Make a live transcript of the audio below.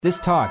This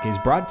talk is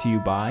brought to you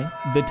by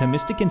the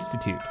Thomistic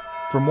Institute.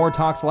 For more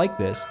talks like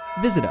this,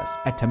 visit us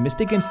at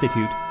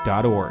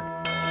ThomisticInstitute.org.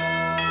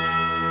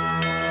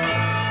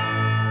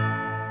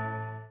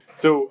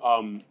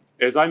 So,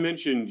 as I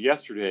mentioned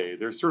yesterday,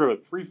 there's sort of a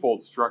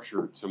threefold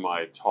structure to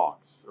my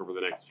talks over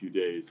the next few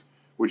days,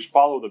 which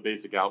follow the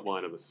basic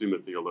outline of the Summa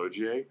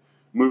Theologiae,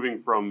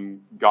 moving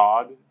from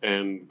God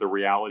and the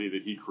reality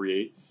that he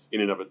creates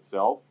in and of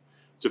itself,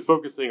 to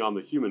focusing on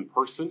the human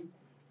person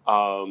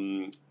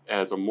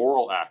as a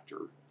moral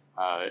actor.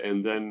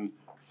 And then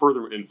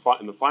further in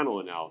the final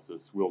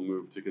analysis, we'll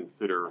move to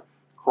consider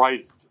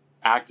Christ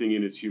acting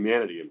in his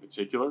humanity in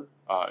particular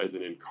as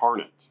an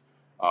incarnate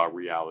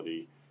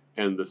reality,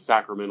 and the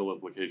sacramental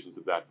implications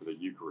of that for the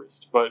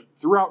Eucharist. But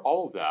throughout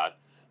all of that,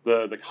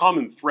 the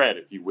common thread,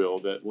 if you will,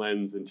 that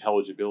lends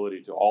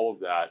intelligibility to all of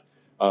that,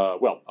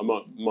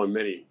 among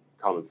many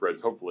common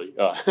threads, hopefully,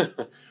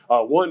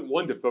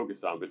 one to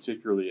focus on,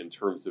 particularly in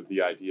terms of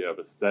the idea of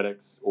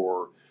aesthetics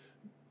or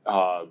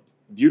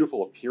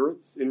beautiful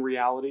appearance in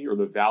reality, or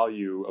the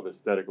value of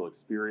aesthetical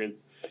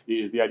experience,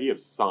 is the idea of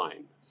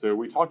sign. So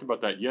we talked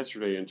about that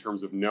yesterday in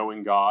terms of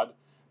knowing God,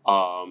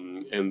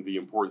 and the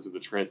importance of the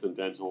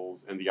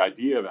transcendentals and the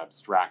idea of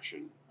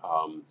abstraction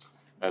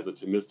as a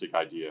Thomistic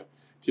idea.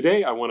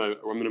 Today, I'm going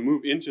to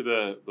move into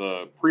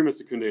the Prima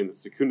Secundae and the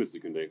Secunda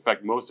Secundae. In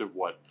fact, most of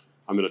what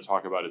I'm going to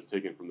talk about is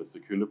taken from the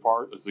Secunda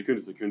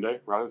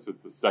Secundae, rather. So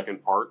it's the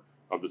second part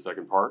of the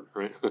second part,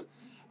 right?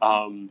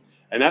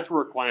 And that's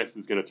where Aquinas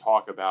is going to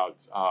talk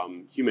about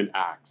human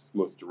acts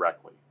most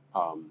directly.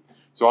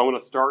 So I want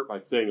to start by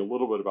saying a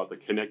little bit about the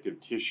connective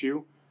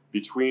tissue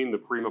between the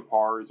prima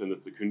pars and the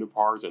secunda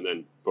pars, and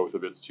then both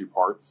of its two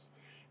parts.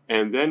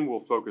 And then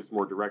we'll focus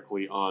more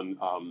directly on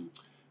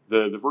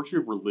the virtue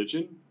of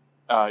religion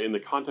in the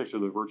context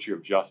of the virtue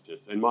of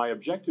justice. And my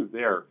objective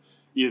there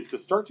is to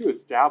start to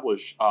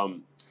establish,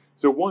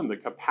 the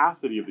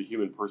capacity of the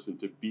human person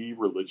to be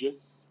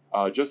religious,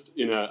 just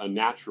in a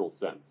natural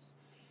sense,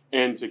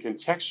 and to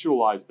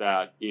contextualize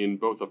that in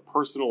both a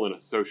personal and a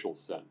social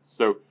sense.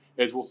 So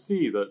as we'll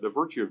see, the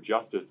virtue of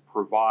justice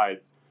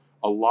provides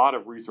a lot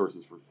of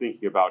resources for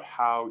thinking about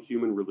how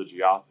human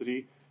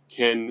religiosity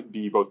can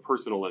be both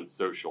personal and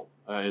social,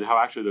 and how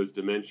actually those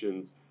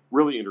dimensions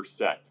really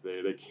intersect.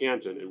 They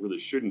can't and really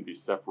shouldn't be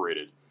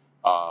separated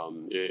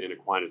in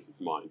Aquinas'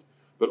 mind.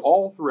 But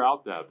all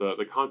throughout that,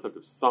 the concept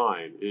of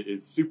sign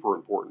is super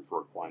important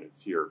for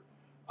Aquinas here,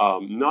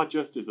 not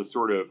just as a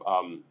sort of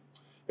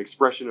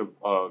expression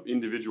of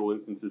individual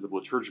instances of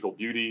liturgical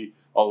beauty,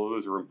 although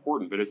those are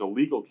important, but as a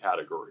legal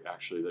category,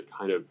 actually, that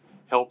kind of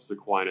helps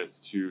Aquinas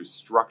to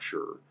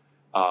structure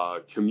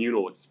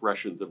communal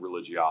expressions of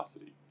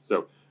religiosity.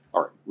 So,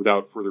 all right,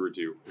 without further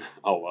ado,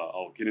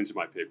 I'll get into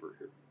my paper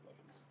here.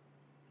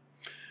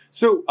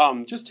 So,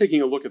 just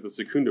taking a look at the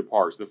secunda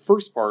pars, the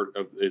first part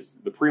is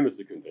the Prima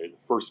Secundae, the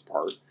first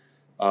part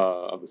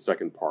of the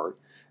second part,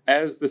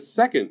 as the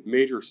second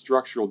major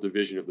structural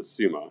division of the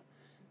Summa.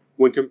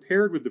 When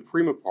compared with the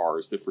prima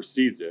pars that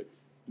precedes it,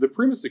 the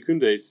Prima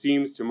Secundae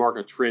seems to mark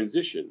a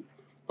transition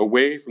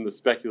away from the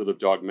speculative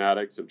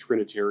dogmatics of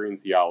Trinitarian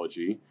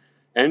theology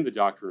and the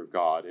doctrine of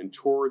God, and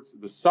towards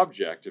the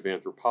subject of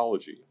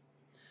anthropology.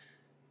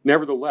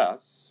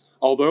 Nevertheless,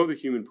 although the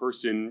human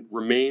person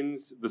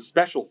remains the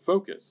special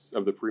focus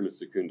of the Prima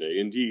Secundae,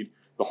 indeed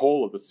the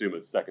whole of the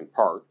Summa's second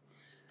part,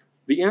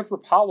 the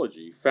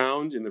anthropology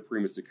found in the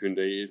Prima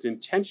Secundae is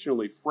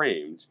intentionally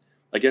framed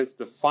against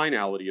the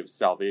finality of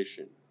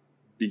salvation,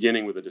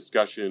 beginning with a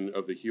discussion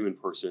of the human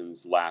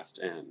person's last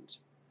end.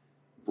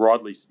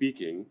 Broadly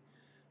speaking,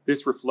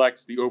 this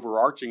reflects the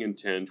overarching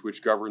intent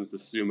which governs the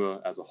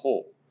Summa as a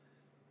whole.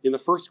 In the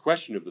first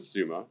question of the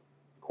Summa,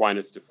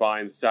 Aquinas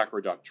defines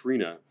Sacra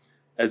Doctrina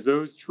as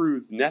those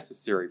truths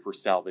necessary for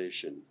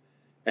salvation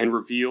and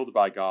revealed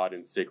by God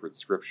in sacred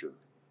Scripture.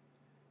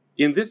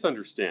 In this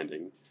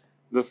understanding,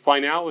 the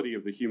finality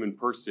of the human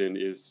person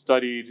is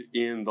studied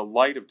in the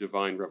light of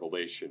divine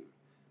revelation,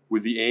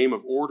 with the aim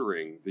of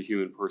ordering the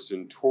human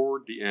person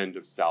toward the end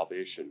of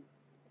salvation.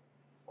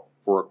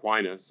 For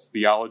Aquinas,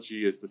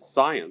 theology is the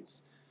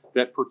science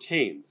that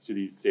pertains to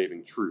these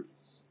saving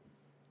truths.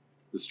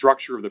 The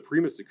structure of the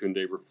Prima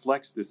Secundae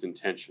reflects this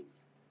intention.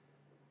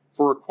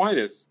 For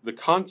Aquinas, the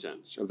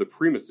content of the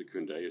Prima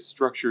Secundae is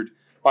structured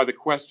by the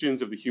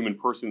questions of the human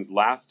person's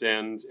last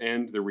end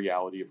and the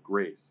reality of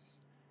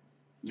grace.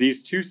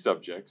 These two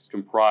subjects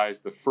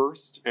comprise the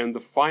first and the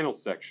final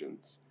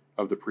sections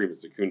of the Prima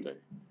Secundae.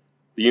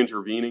 The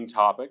intervening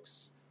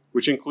topics,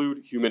 which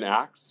include human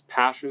acts,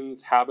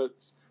 passions,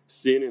 habits,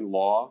 sin, and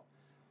law,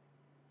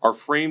 are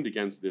framed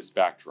against this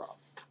backdrop.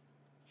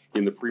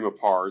 In the Prima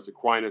Pars,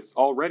 Aquinas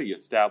already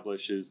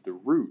establishes the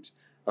root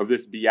of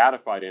this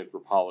beatified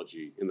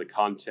anthropology in the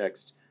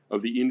context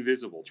of the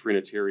invisible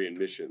Trinitarian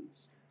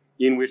missions,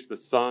 in which the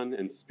Son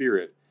and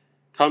Spirit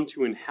come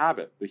to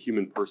inhabit the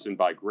human person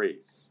by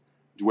grace,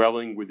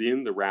 dwelling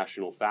within the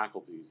rational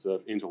faculties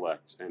of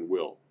intellect and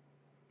will.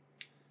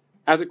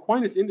 As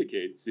Aquinas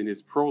indicates in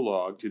his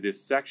prologue to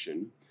this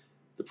section,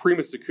 the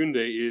Prima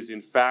Secundae is in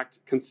fact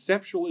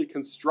conceptually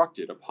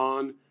constructed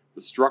upon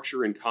the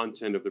structure and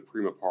content of the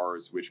prima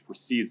pars which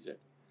precedes it.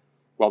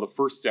 While the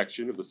first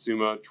section of the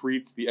Summa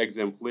treats the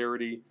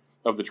exemplarity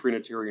of the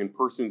Trinitarian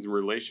persons in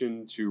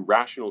relation to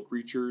rational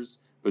creatures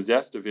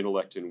possessed of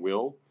intellect and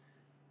will,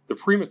 the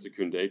Prima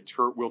Secundae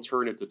will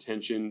turn its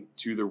attention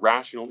to the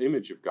rational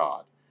image of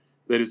God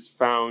that is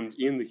found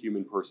in the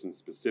human person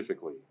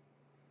specifically.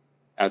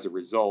 As a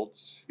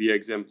result, the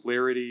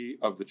exemplarity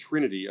of the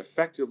Trinity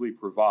effectively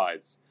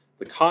provides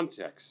the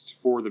context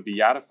for the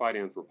beatified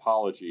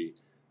anthropology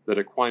that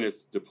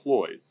Aquinas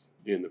deploys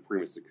in the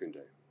Prima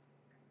Secundae.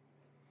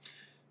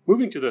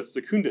 Moving to the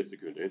Secunda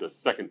Secundae, the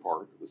second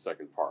part of the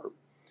second part,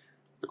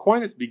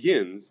 Aquinas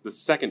begins the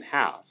second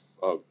half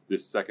of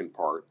this second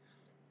part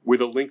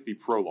with a lengthy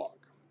prologue,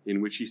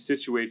 in which he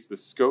situates the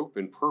scope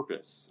and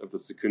purpose of the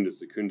Secunda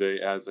Secundae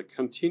as a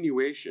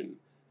continuation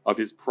of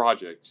his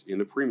project in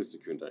the Prima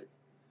Secundae,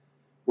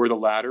 where the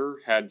latter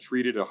had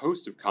treated a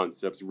host of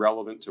concepts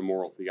relevant to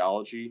moral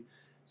theology,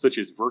 such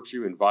as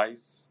virtue and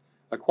vice.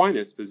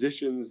 Aquinas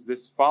positions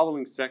this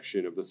following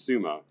section of the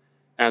Summa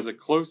as a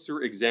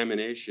closer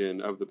examination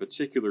of the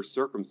particular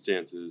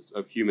circumstances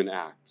of human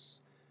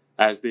acts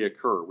as they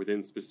occur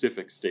within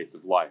specific states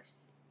of life.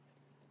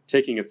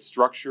 Taking its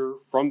structure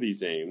from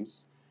these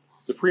aims,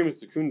 the Prima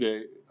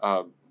Secundae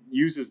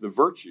uses the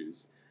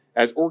virtues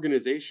as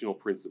organizational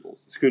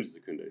principles. Secunda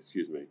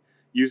Secundae,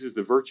 uses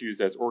the virtues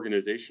as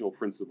organizational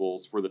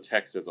principles for the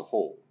text as a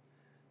whole,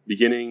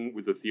 beginning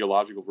with the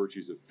theological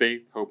virtues of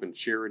faith, hope, and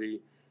charity,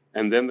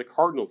 and then the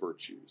cardinal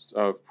virtues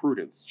of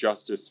prudence,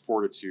 justice,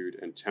 fortitude,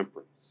 and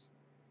temperance.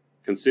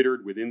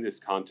 Considered within this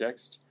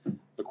context,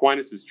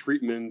 Aquinas'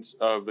 treatment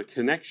of the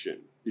connection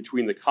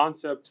between the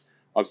concept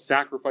of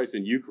sacrifice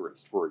and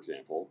Eucharist, for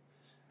example,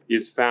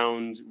 is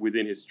found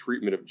within his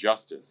treatment of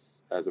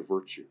justice as a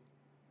virtue.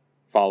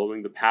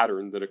 Following the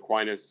pattern that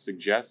Aquinas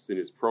suggests in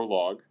his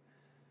prologue,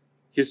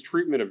 his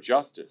treatment of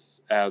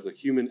justice as a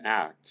human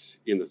act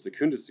in the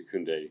Secunda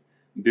Secundae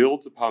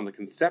builds upon the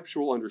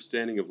conceptual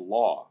understanding of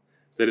law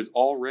that has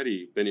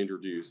already been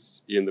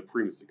introduced in the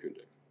Prima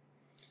Secundae.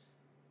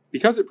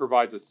 Because it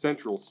provides a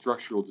central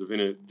structural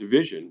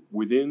division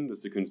within the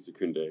Secunda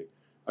Secundae,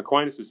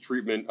 Aquinas'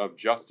 treatment of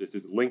justice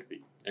is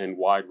lengthy and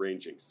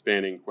wide-ranging,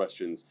 spanning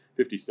questions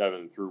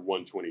 57 through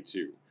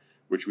 122,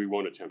 which we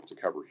won't attempt to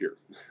cover here.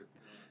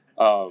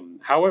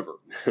 However,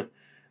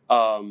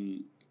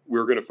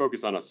 we're going to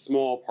focus on a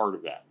small part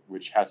of that,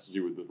 which has to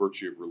do with the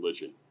virtue of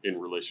religion in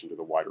relation to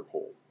the wider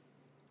whole.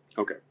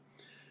 Okay.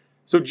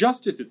 So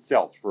justice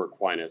itself, for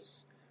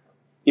Aquinas,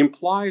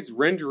 implies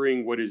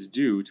rendering what is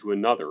due to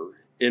another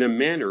in a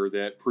manner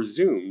that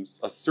presumes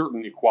a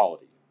certain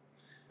equality.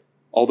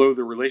 Although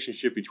the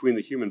relationship between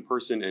the human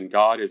person and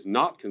God is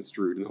not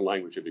construed in the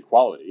language of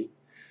equality,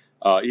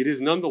 it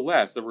is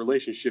nonetheless a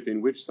relationship in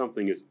which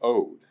something is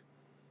owed.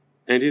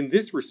 And in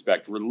this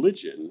respect,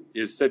 religion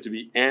is said to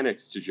be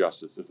annexed to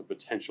justice as a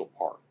potential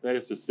part. That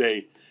is to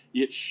say,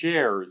 it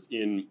shares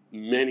in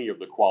many of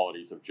the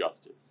qualities of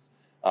justice.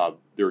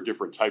 There are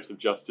different types of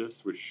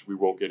justice, which we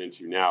won't get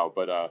into now,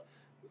 but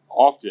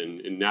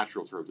often, in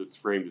natural terms, it's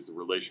framed as a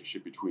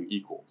relationship between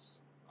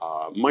equals.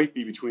 Might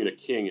be between a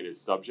king and his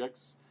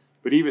subjects,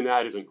 but even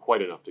that isn't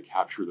quite enough to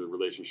capture the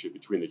relationship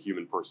between the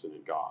human person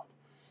and God.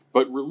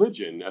 But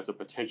religion, as a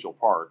potential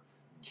part,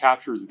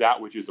 captures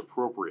that which is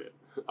appropriate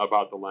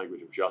about the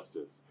language of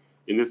justice.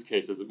 In this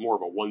case, as more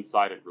of a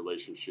one-sided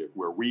relationship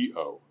where we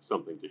owe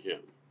something to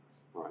him.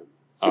 Right?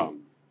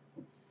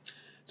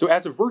 So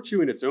as a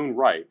virtue in its own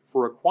right,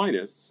 for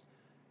Aquinas,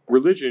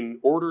 religion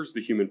orders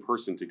the human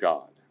person to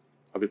God.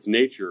 Of its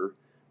nature,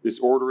 this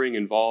ordering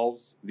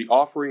involves the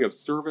offering of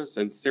service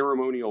and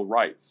ceremonial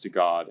rites to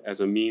God as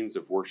a means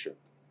of worship.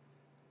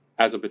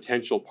 As a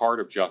potential part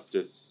of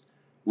justice,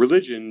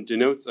 religion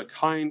denotes a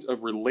kind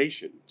of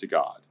relation to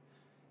God,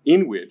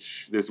 in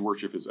which this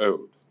worship is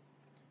owed.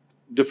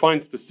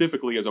 Defined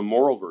specifically as a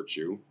moral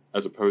virtue,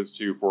 as opposed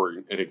to,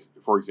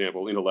 for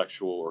example,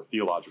 intellectual or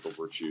theological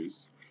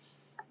virtues,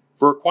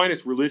 for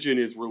Aquinas, religion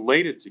is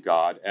related to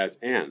God as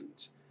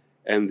end,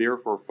 and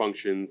therefore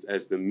functions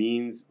as the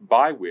means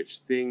by which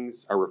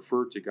things are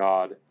referred to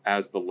God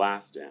as the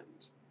last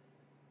end.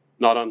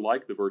 Not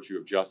unlike the virtue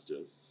of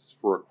justice,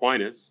 for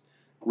Aquinas,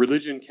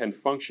 religion can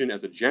function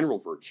as a general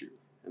virtue,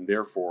 and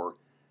therefore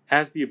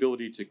has the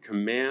ability to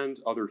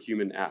command other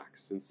human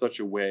acts in such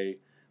a way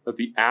that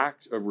the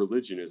act of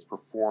religion is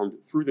performed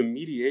through the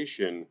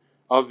mediation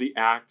of the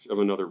act of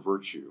another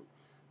virtue.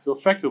 So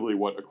effectively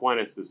what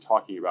Aquinas is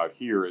talking about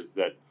here is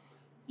that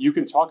you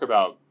can talk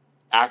about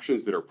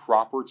actions that are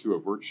proper to a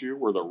virtue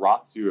where the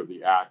ratio of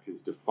the act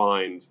is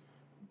defined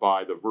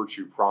by the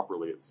virtue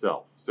properly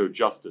itself. So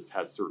justice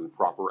has certain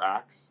proper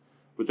acts,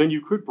 but then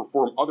you could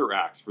perform other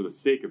acts for the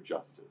sake of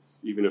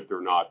justice, even if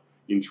they're not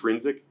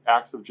intrinsic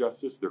acts of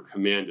justice, they're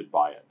commanded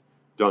by it,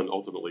 done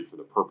ultimately for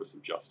the purpose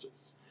of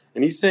justice.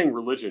 And he's saying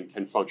religion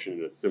can function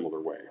in a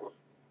similar way.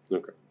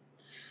 Okay.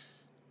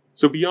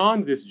 So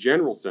beyond this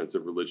general sense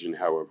of religion,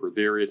 however,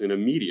 there is an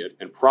immediate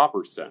and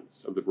proper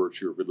sense of the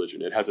virtue of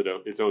religion. It has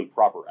its own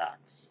proper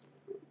acts,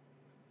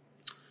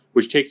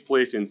 which takes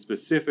place in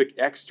specific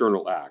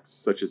external acts,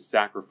 such as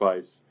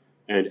sacrifice,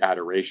 and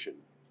adoration.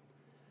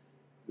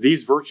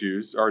 These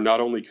virtues are not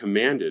only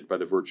commanded by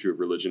the virtue of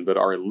religion, but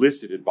are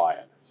elicited by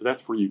it. So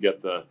that's where you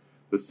get the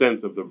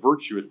sense of the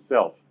virtue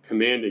itself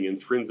commanding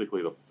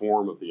intrinsically the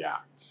form of the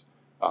act.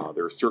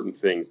 There are certain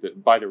things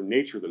that by their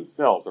nature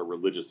themselves are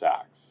religious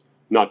acts,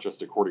 not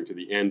just according to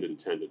the end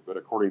intended, but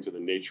according to the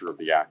nature of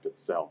the act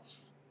itself.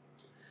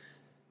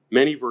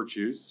 Many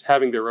virtues,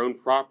 having their own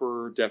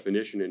proper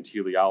definition in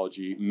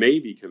teleology, may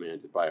be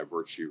commanded by a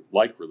virtue,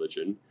 like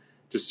religion,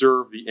 to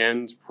serve the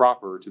end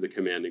proper to the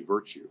commanding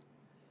virtue.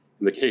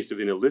 In the case of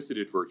an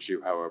elicited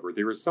virtue, however,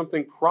 there is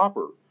something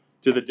proper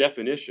to the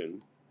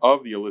definition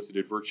of the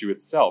elicited virtue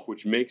itself,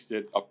 which makes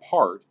it a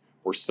part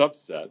or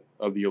subset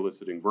of the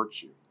eliciting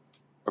virtue.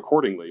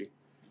 Accordingly,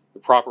 the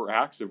proper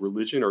acts of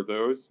religion are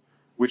those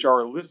which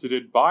are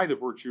elicited by the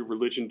virtue of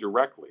religion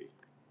directly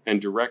and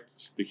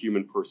direct the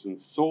human person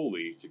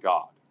solely to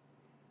God.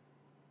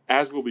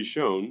 As will be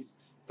shown,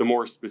 the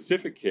more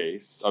specific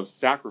case of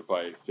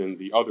sacrifice and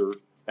the other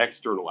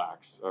external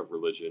acts of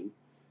religion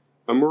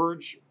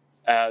emerge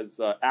as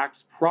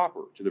acts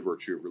proper to the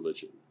virtue of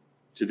religion.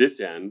 To this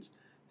end,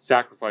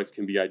 sacrifice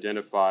can be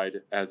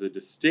identified as a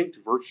distinct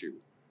virtue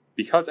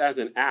because as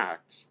an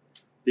act,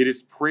 it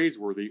is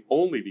praiseworthy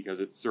only because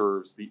it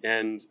serves the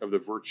end of the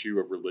virtue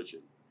of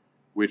religion,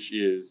 which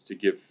is to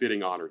give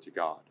fitting honor to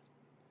God.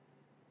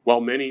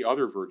 While many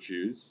other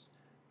virtues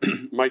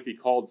might be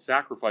called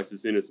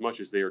sacrifices inasmuch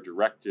as they are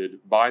directed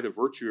by the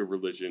virtue of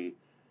religion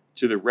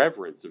to the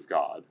reverence of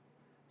God,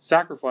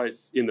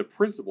 sacrifice in the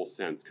principal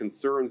sense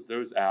concerns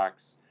those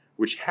acts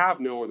which have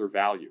no other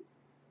value,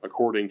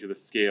 according to the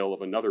scale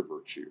of another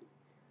virtue.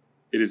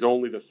 It is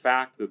only the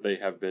fact that they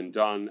have been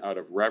done out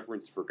of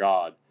reverence for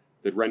God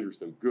that renders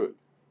them good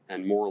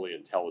and morally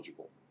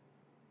intelligible.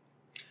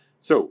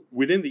 So,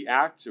 within the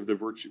act of the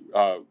virtue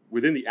of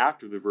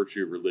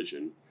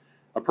religion,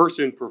 a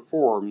person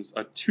performs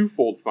a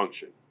twofold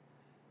function: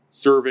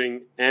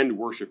 serving and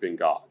worshiping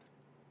God.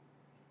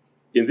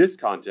 In this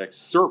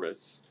context,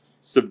 service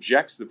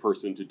subjects the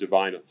person to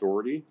divine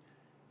authority,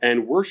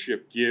 and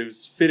worship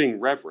gives fitting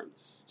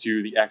reverence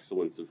to the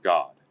excellence of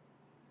God.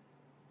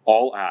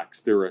 All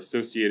acts that are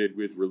associated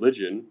with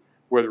religion,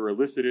 whether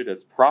elicited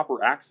as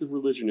proper acts of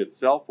religion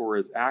itself or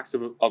as acts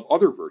of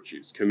other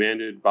virtues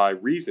commanded by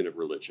reason of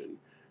religion,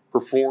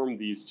 perform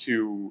these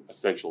two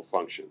essential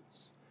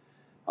functions,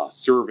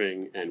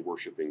 serving and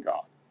worshiping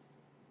God.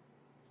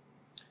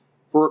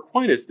 For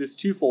Aquinas, this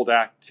twofold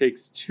act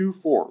takes two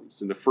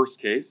forms. In the first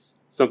case,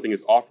 something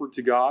is offered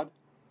to God,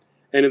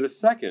 and in the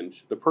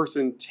second, the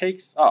person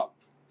takes up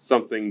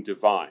something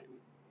divine.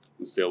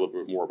 I'll say a little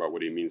bit more about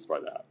what he means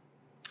by that.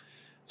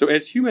 So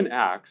as human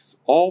acts,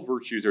 all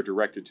virtues are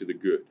directed to the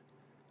good.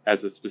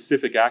 As a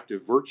specific act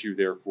of virtue,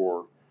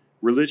 therefore,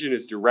 religion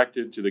is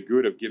directed to the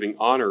good of giving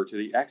honor to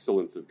the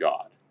excellence of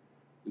God.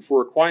 And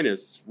for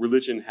Aquinas,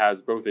 religion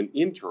has both an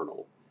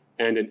internal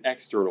and an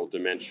external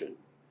dimension.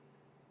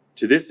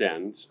 To this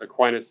end,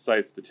 Aquinas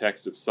cites the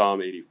text of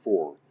Psalm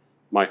 84,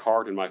 "My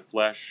heart and my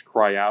flesh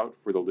cry out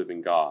for the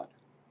living God,"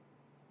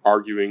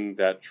 arguing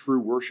that true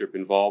worship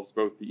involves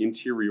both the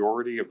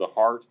interiority of the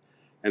heart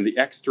and the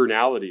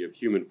externality of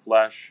human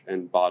flesh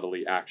and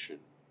bodily action.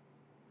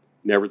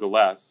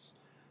 Nevertheless,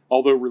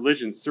 although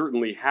religion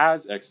certainly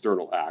has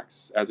external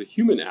acts, as a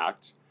human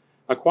act,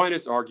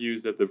 Aquinas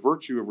argues that the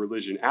virtue of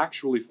religion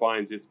actually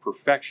finds its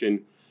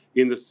perfection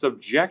in the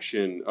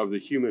subjection of the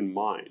human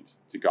mind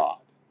to God.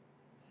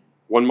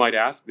 One might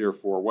ask,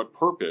 therefore, what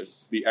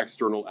purpose the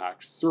external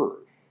acts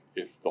serve,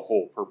 if the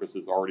whole purpose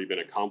has already been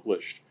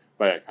accomplished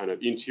by a kind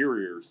of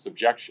interior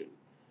subjection.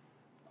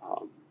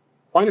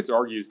 Aquinas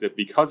argues that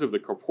because of the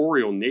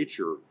corporeal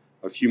nature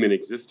of human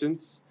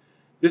existence,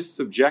 this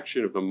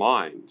subjection of the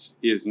mind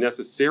is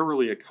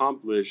necessarily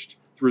accomplished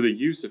through the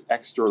use of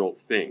external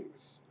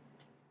things.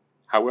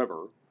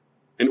 However,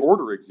 an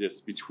order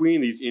exists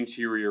between these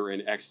interior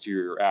and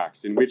exterior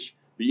acts, in which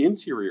the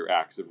interior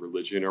acts of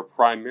religion are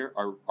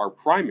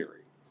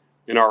primary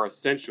and are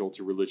essential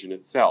to religion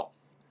itself,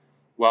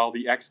 while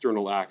the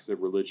external acts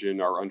of religion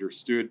are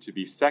understood to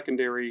be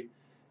secondary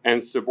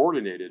and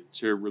subordinated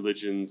to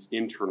religion's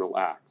internal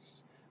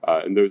acts.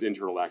 And those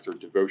internal acts are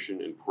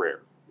devotion and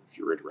prayer, if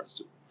you're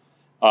interested.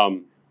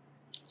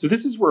 So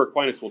this is where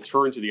Aquinas will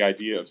turn to the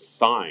idea of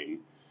sign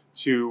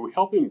to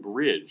help him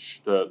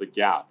bridge the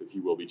gap, if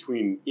you will,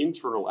 between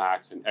internal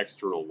acts and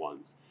external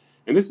ones.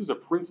 And this is a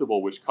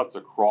principle which cuts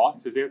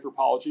across his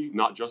anthropology,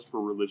 not just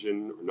for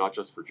religion, or not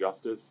just for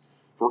justice,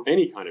 for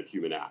any kind of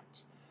human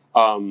act.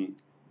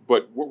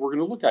 But what we're going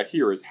to look at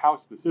here is how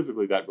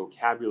specifically that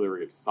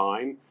vocabulary of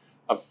sign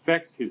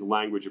affects his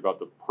language about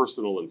the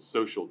personal and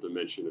social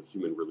dimension of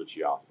human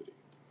religiosity.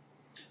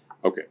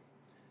 Okay.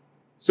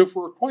 So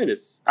for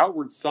Aquinas,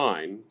 outward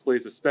sign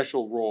plays a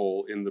special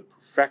role in the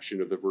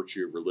perfection of the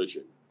virtue of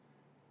religion.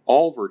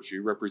 All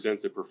virtue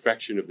represents a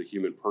perfection of the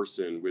human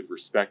person with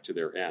respect to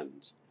their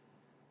end.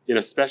 In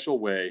a special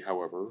way,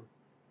 however,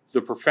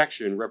 the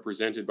perfection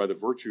represented by the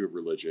virtue of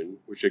religion,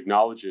 which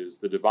acknowledges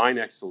the divine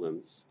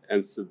excellence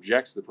and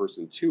subjects the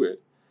person to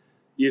it,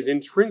 is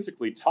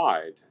intrinsically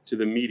tied to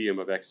the medium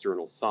of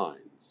external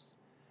signs.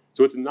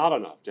 So it's not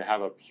enough to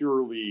have a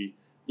purely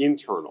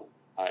internal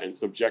and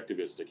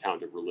subjectivist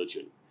account of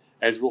religion.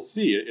 As we'll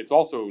see, it's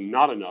also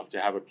not enough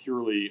to have a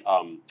purely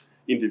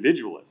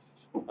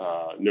individualist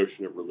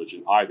notion of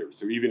religion either.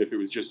 So even if it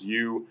was just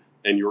you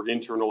and your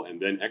internal and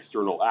then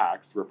external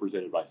acts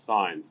represented by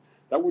signs,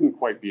 that wouldn't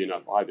quite be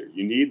enough either.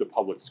 You need the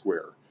public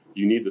square.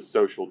 You need the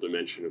social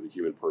dimension of the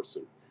human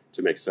person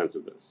to make sense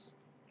of this.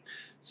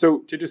 So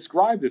to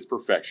describe this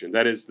perfection,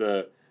 that is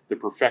the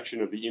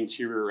perfection of the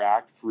interior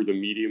act through the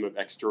medium of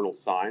external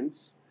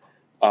signs,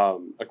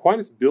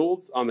 Aquinas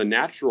builds on the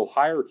natural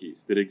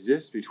hierarchies that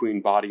exist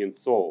between body and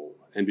soul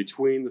and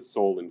between the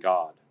soul and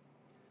God.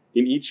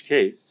 In each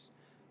case,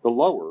 the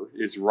lower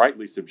is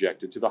rightly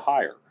subjected to the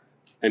higher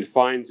and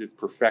finds its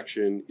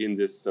perfection in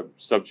this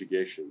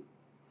subjugation.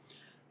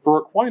 For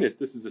Aquinas,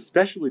 this is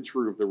especially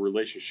true of the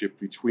relationship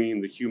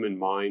between the human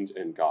mind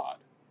and God.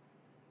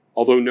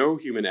 Although no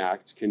human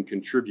act can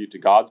contribute to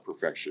God's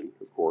perfection,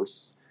 of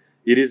course,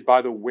 it is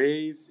by the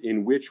ways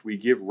in which we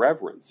give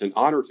reverence and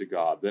honor to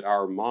God that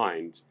our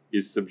mind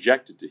is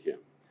subjected to Him.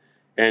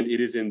 And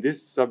it is in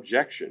this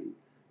subjection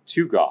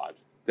to God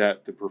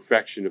that the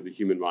perfection of the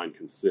human mind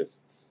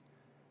consists.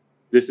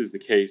 This is the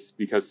case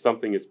because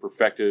something is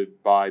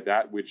perfected by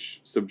that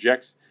which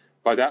subjects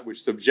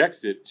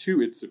it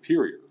to its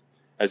superior,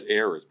 as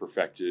air is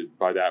perfected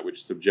by that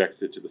which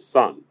subjects it to the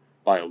sun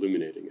by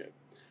illuminating it.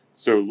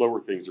 So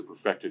lower things are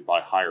perfected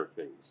by higher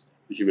things.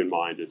 The human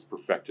mind is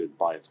perfected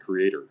by its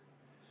creator.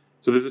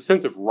 So there's a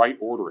sense of right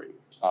ordering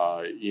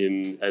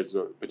as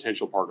a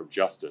potential part of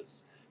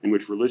justice, in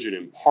which religion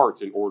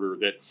imparts an order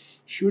that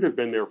should have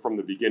been there from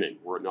the beginning,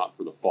 were it not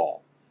for the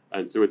fall.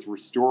 And so it's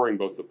restoring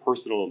both the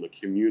personal and the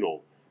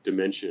communal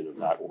dimension of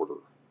that order.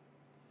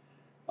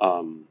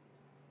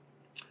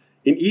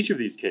 In each of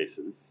these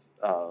cases,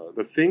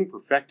 the thing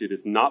perfected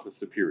is not the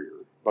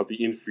superior, but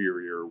the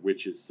inferior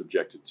which is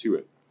subjected to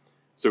it.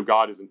 So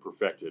God isn't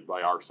perfected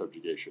by our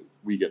subjugation.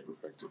 We get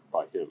perfected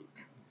by Him.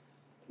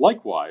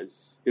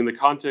 Likewise, in the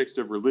context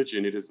of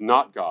religion, it is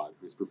not God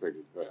who is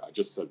perfected. I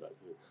just said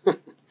that.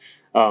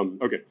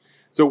 Okay,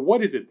 so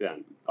what is it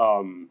then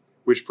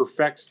which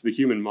perfects the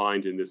human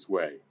mind in this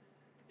way?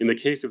 In the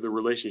case of the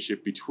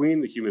relationship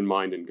between the human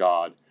mind and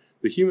God,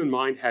 the human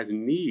mind has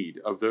need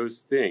of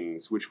those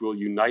things which will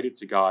unite it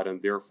to God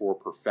and therefore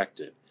perfect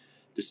it.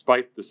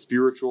 Despite the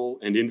spiritual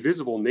and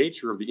invisible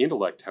nature of the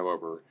intellect,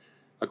 however,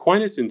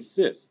 Aquinas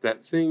insists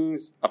that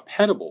things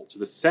appetible to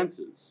the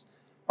senses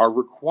are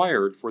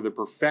required for the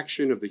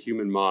perfection of the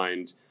human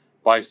mind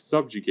by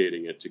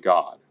subjugating it to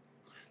God.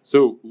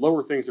 So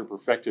lower things are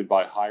perfected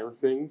by higher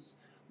things,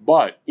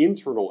 but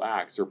internal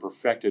acts are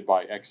perfected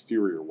by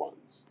exterior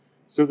ones.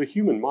 So the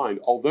human mind,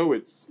 although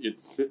it's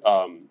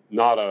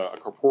not a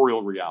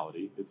corporeal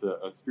reality, it's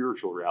a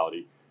spiritual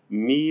reality,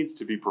 needs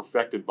to be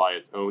perfected by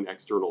its own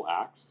external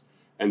acts,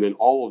 and then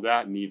all of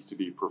that needs to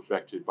be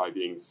perfected by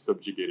being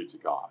subjugated to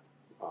God.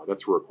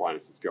 That's where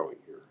Aquinas is going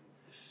here.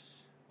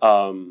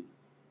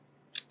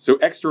 So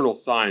external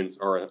signs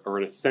are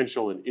an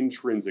essential and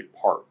intrinsic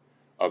part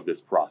of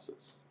this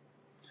process.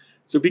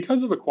 So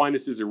because of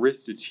Aquinas'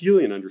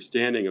 Aristotelian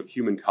understanding of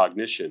human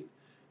cognition,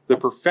 the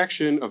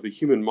perfection of the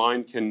human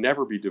mind can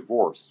never be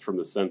divorced from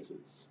the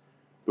senses.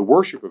 The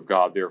worship of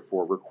God,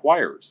 therefore,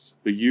 requires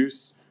the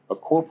use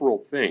of corporal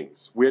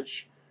things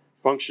which,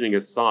 functioning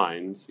as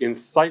signs,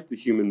 incite the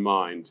human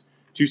mind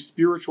to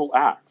spiritual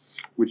acts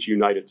which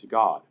unite it to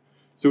God.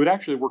 So it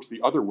actually works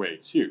the other way,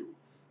 too.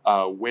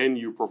 When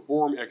you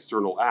perform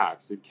external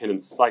acts, it can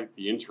incite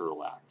the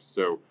internal acts.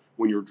 So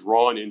when you're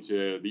drawn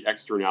into the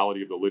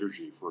externality of the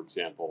liturgy, for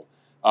example,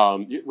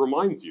 it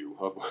reminds you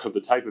of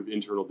the type of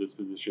internal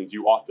dispositions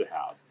you ought to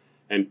have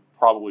and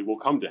probably will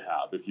come to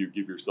have if you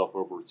give yourself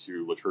over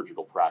to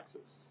liturgical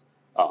praxis.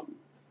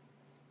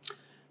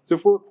 So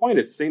for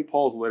Aquinas, St.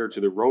 Paul's letter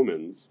to the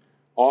Romans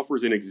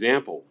offers an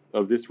example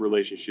of this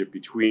relationship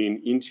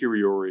between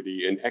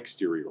interiority and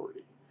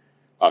exteriority.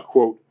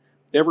 Quote,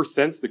 "Ever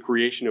since the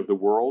creation of the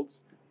world,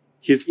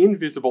 His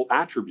invisible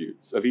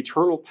attributes of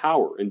eternal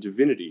power and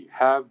divinity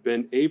have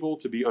been able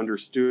to be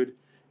understood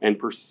and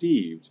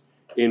perceived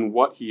in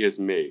what He has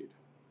made."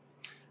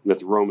 And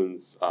that's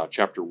Romans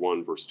chapter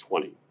 1, verse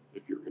 20,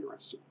 if you're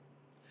interested.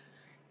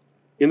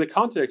 In the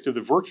context of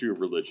the virtue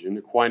of religion,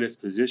 Aquinas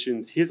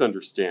positions his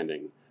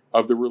understanding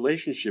of the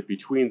relationship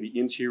between the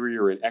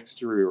interior and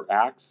exterior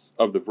acts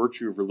of the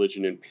virtue of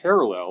religion in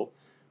parallel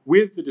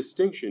with the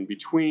distinction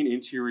between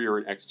interior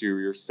and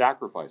exterior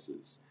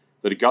sacrifices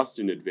that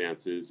Augustine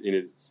advances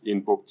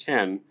in Book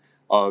 10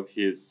 of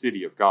his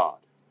City of God.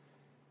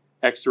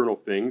 External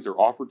things are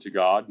offered to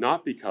God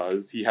not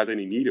because He has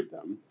any need of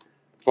them,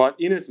 but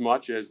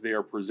inasmuch as they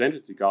are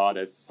presented to God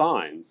as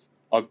signs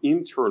of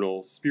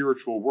internal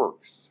spiritual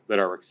works that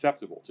are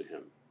acceptable to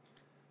Him.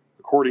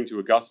 According to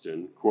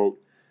Augustine,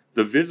 quote,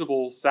 "The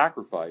visible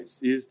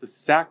sacrifice is the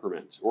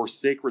sacrament or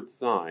sacred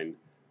sign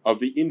of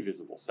the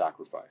invisible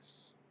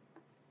sacrifice."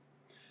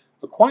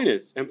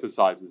 Aquinas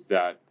emphasizes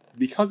that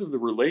because of the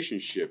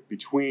relationship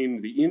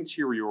between the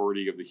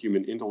interiority of the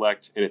human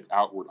intellect and its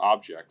outward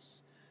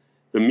objects,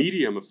 the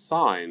medium of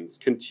signs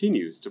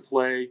continues to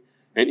play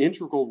an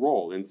integral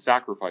role in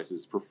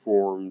sacrifices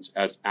performed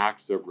as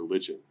acts of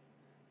religion.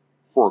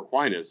 For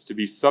Aquinas, to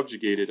be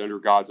subjugated under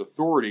God's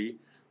authority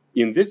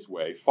in this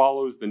way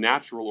follows the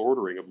natural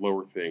ordering of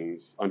lower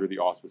things under the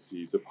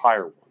auspices of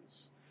higher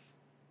ones.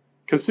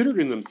 Considered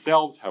in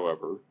themselves,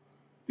 however,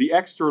 the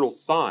external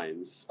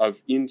signs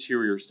of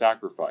interior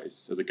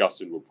sacrifice, as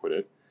Augustine would put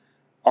it,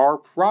 are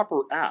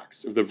proper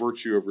acts of the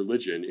virtue of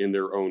religion in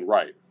their own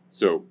right.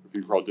 So, if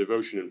you call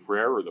devotion and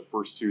prayer, or the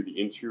first two, the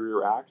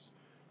interior acts,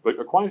 but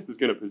Aquinas is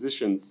going to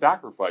position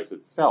sacrifice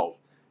itself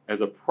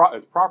as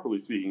properly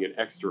speaking, an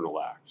external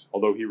act.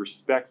 Although he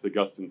respects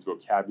Augustine's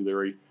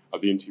vocabulary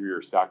of the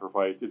interior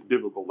sacrifice, it's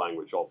biblical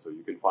language also.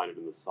 You can find it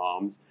in the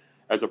Psalms.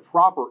 As a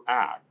proper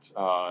act,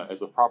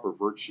 as a proper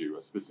virtue,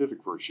 a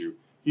specific virtue,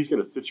 he's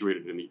going to situate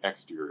it in the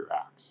exterior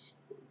acts.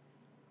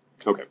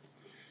 Okay.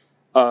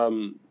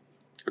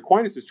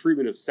 Aquinas'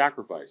 treatment of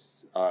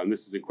sacrifice, and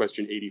this is in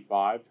question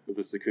 85 of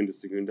the Secunda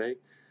Secundae,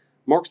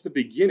 marks the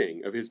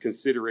beginning of his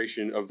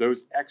consideration of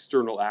those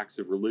external acts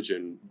of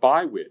religion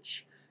by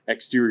which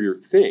exterior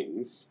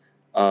things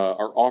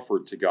are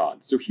offered to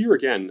God. So here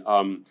again,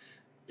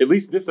 at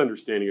least this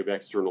understanding of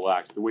external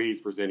acts, the way he's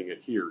presenting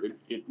it here,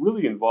 it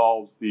really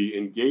involves the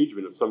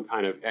engagement of some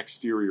kind of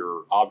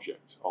exterior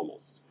object,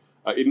 almost.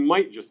 It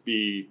might just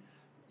be,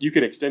 you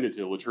can extend it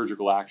to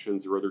liturgical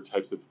actions or other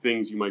types of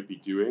things you might be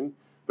doing,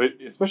 but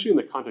especially in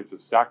the context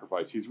of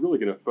sacrifice, he's really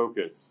going to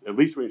focus, at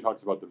least when he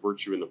talks about the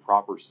virtue in the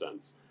proper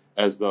sense,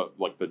 as the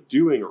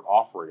doing or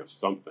offering of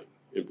something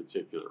in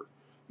particular,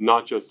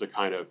 not just a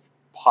kind of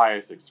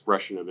pious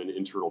expression of an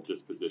internal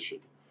disposition.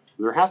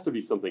 There has to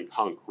be something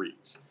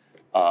concrete,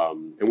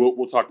 and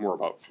we'll talk more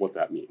about what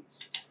that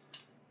means.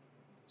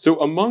 So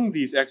among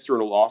these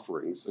external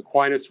offerings,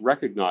 Aquinas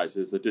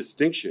recognizes a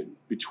distinction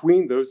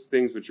between those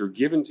things which are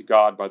given to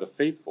God by the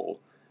faithful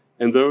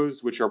and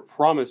those which are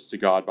promised to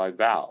God by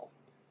vow.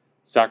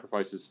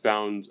 Sacrifice is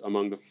found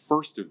among the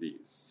first of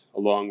these,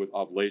 along with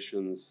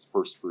oblations,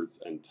 first fruits,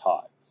 and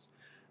tithes.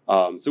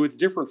 So it's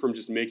different from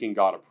just making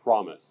God a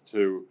promise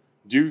to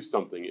do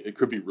something. It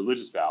could be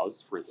religious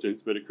vows, for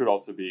instance, but it could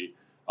also be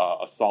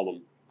a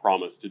solemn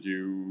promise to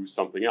do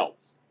something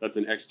else. That's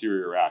an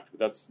exterior act, but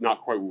that's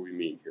not quite what we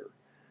mean here.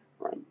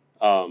 Right?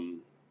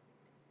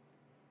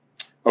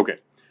 Okay,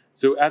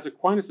 so as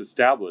Aquinas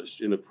established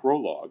in the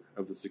prologue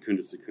of the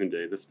Secunda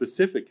Secundae, the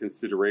specific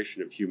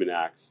consideration of human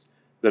acts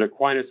that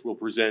Aquinas will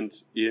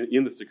present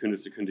in the Secunda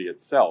Secundae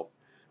itself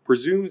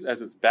presumes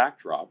as its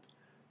backdrop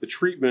the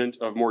treatment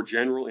of more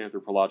general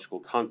anthropological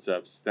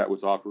concepts that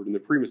was offered in the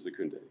Prima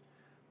Secundae,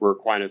 where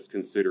Aquinas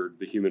considered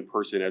the human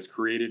person as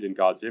created in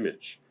God's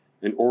image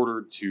and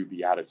ordered to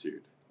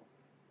beatitude.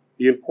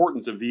 The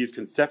importance of these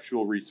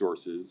conceptual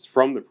resources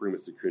from the Prima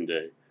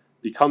Secundae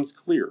becomes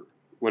clear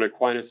when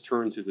Aquinas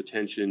turns his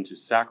attention to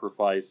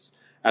sacrifice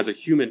as a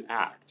human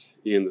act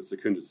in the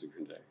Secunda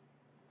Secundae.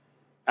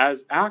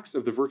 As acts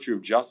of the virtue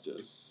of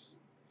justice,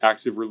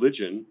 acts of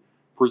religion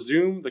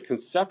presume the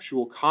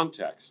conceptual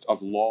context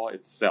of law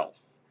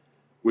itself,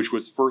 which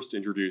was first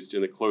introduced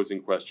in the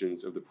closing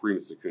questions of the Prima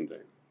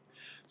Secundae.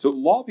 So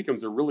law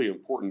becomes a really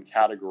important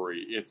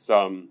category. It's,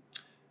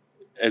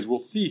 as we'll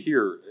see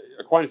here,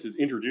 Aquinas has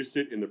introduced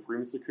it in the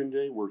Prima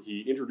Secundae, where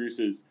he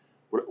introduces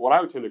what I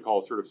would tend to call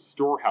a sort of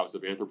storehouse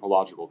of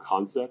anthropological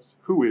concepts.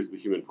 Who is the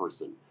human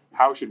person?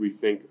 How should we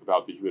think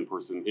about the human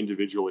person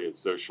individually and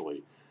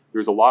socially?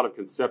 There's a lot of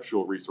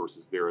conceptual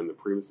resources there in the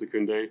Prima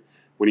Secundae.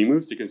 When he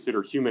moves to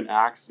consider human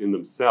acts in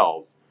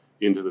themselves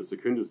into the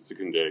Secunda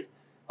Secundae,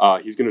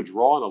 he's going to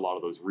draw on a lot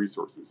of those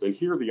resources. And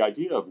here, the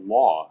idea of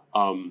law,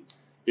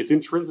 it's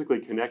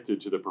intrinsically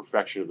connected to the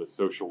perfection of the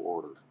social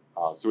order.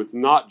 So it's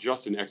not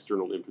just an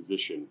external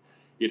imposition.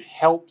 It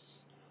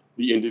helps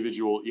the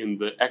individual in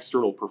the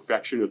external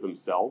perfection of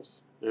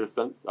themselves, in a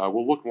sense.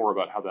 We'll look more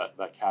about how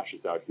that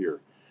cashes out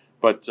here.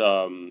 But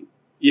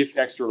if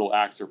external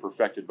acts are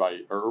perfected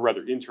by, or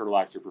rather internal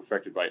acts are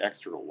perfected by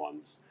external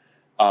ones,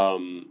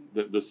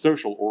 the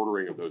social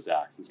ordering of those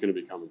acts is going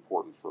to become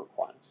important for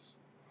Aquinas.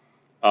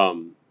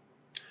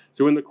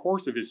 So in the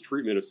course of his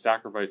treatment of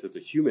sacrifice as a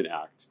human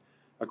act,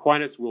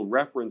 Aquinas will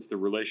reference the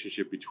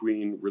relationship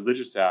between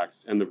religious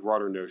acts and the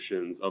broader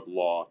notions of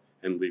law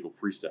and legal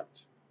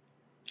precept.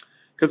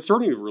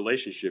 Concerning the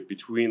relationship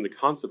between the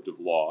concept of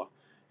law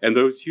and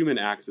those human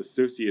acts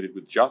associated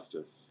with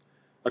justice,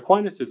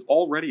 Aquinas has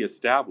already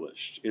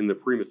established in the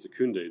Prima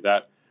Secundae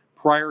that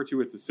prior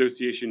to its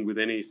association with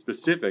any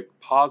specific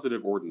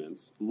positive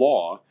ordinance,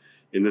 law,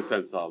 in the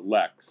sense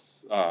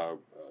lex,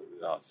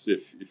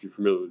 if you're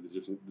familiar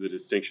with the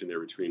distinction there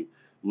between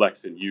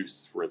lex and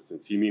use, for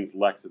instance, he means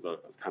lex as a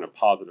kind of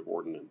positive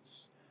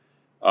ordinance.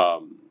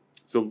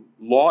 So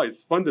law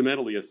is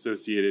fundamentally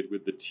associated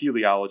with the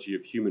teleology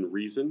of human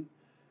reason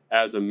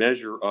as a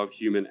measure of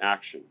human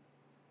action.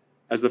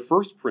 As the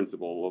first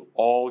principle of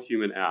all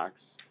human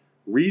acts,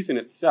 reason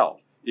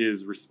itself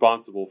is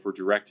responsible for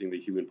directing the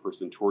human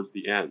person towards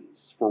the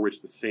ends for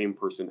which the same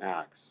person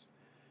acts.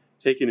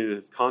 Taken in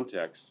this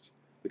context,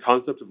 the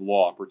concept of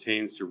law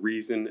pertains to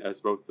reason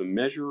as both the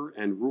measure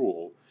and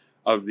rule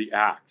of the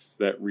acts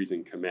that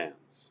reason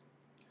commands.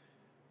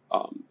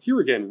 Here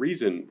again,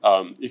 reason,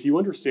 if you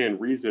understand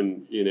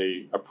reason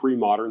in a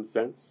pre-modern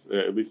sense,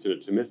 at least in a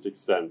Thomistic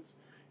sense,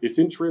 it's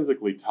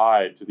intrinsically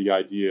tied to the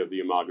idea of the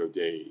Imago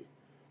Dei.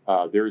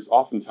 There's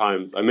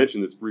oftentimes, I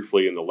mentioned this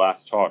briefly in the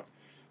last talk,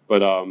 but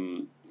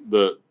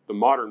the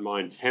modern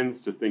mind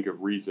tends to think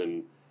of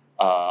reason,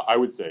 I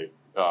would say,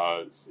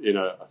 in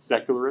a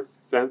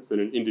secularist sense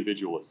and an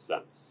individualist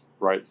sense,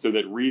 right? So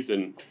that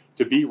reason,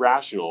 to be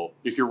rational,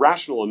 if you're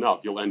rational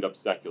enough, you'll end up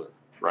secular,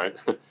 right?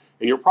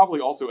 And you'll probably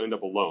also end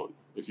up alone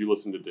if you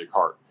listen to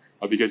Descartes,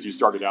 because you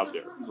started out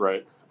there,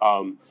 right?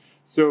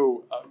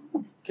 So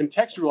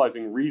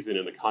contextualizing reason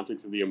in the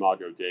context of the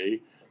Imago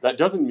Dei, that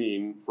doesn't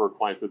mean for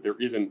Aquinas that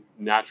there isn't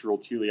natural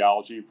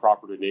teleology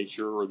proper to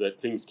nature or that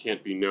things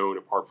can't be known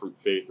apart from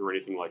faith or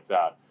anything like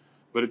that.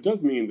 But it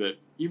does mean that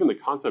even the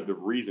concept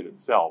of reason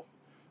itself,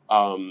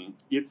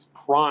 it's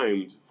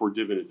primed for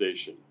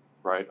divinization,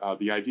 right?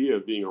 The idea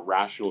of being a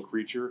rational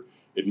creature,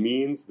 it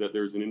means that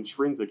there's an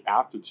intrinsic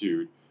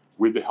aptitude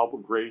with the help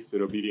of grace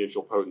and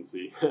obediential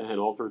potency and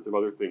all sorts of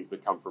other things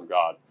that come from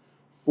God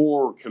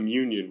for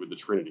communion with the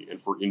Trinity and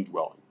for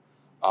indwelling.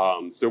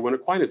 So when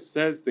Aquinas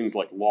says things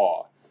like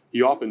law,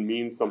 he often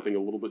means something a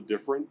little bit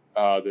different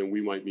than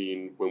we might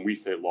mean when we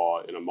say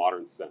law in a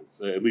modern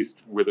sense, at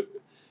least with it,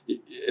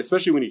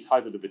 especially when he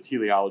ties it to the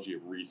teleology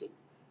of reason.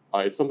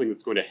 It's something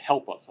that's going to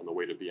help us on the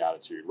way to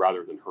beatitude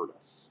rather than hurt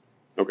us.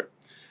 Okay.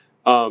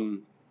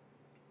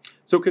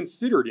 So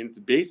considered in its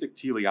basic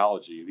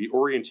teleology, the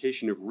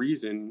orientation of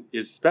reason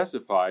is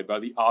specified by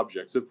the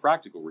objects of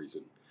practical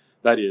reason.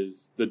 That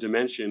is, the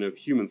dimension of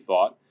human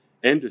thought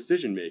and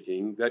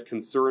decision-making that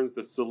concerns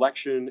the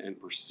selection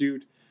and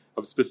pursuit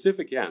of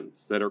specific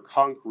ends that are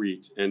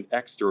concrete and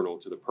external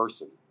to the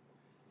person.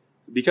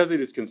 Because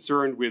it is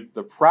concerned with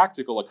the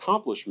practical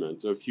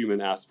accomplishment of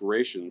human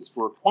aspirations,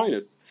 for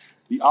Aquinas,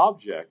 the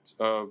object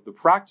of the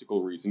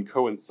practical reason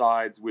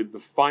coincides with the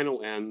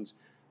final end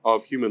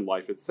of human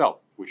life itself,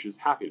 which is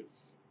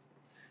happiness.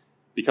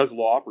 Because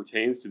law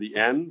pertains to the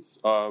ends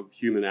of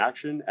human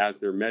action as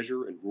their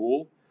measure and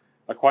rule,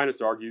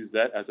 Aquinas argues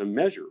that as a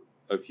measure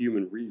of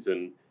human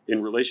reason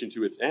in relation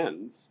to its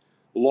ends,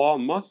 law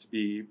must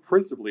be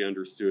principally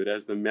understood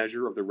as the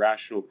measure of the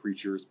rational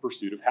creature's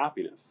pursuit of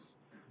happiness.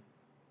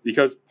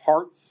 Because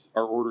parts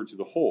are ordered to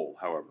the whole,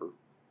 however,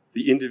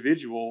 the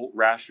individual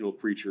rational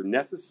creature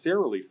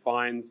necessarily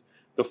finds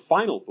the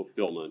final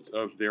fulfillment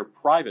of their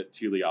private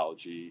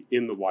teleology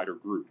in the wider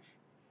group.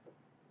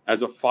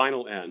 As a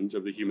final end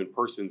of the human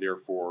person,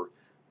 therefore,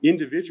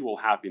 individual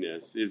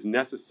happiness is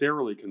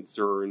necessarily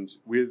concerned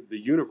with the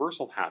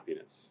universal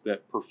happiness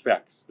that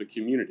perfects the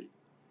community.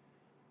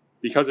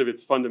 Because of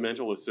its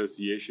fundamental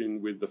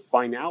association with the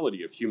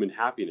finality of human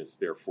happiness,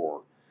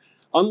 therefore,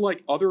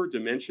 unlike other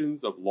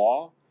dimensions of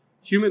law,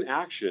 human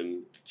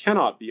action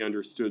cannot be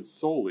understood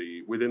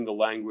solely within the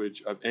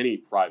language of any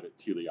private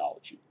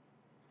teleology.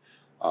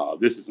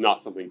 This is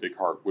not something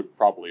Descartes would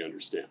probably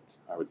understand,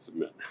 I would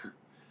submit.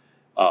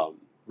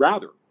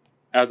 Rather,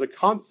 as a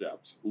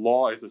concept,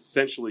 law is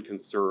essentially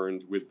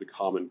concerned with the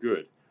common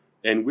good,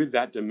 and with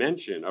that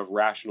dimension of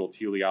rational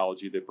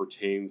teleology that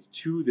pertains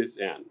to this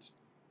end.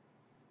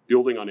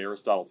 Building on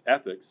Aristotle's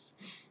Ethics,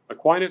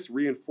 Aquinas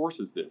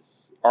reinforces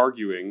this,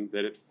 arguing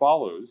that it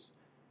follows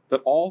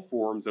that all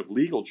forms of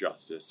legal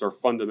justice are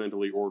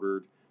fundamentally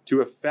ordered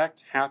to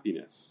effect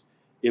happiness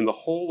in the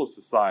whole of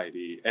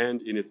society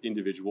and in its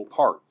individual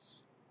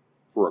parts.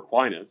 For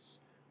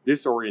Aquinas,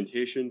 this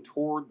orientation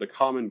toward the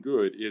common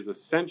good is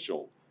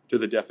essential to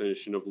the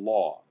definition of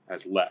law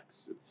as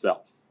lex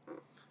itself.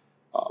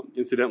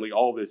 Incidentally,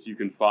 all this you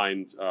can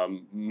find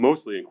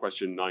mostly in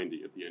question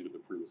 90 at the end of the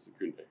Prima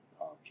Secundae,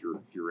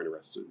 if you're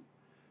interested.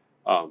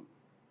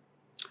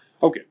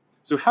 Okay,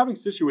 so having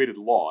situated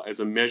law as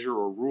a measure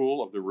or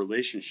rule of the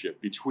relationship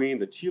between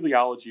the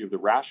teleology of the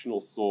rational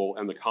soul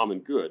and the common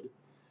good,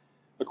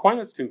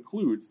 Aquinas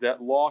concludes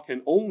that law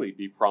can only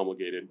be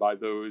promulgated by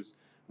those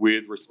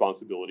with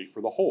responsibility for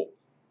the whole.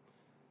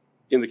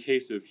 In the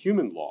case of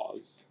human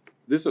laws,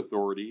 this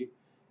authority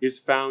is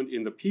found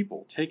in the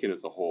people taken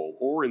as a whole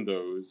or in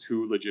those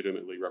who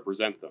legitimately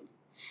represent them.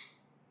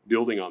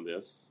 Building on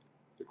this,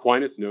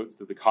 Aquinas notes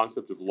that the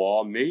concept of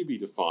law may be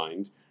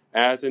defined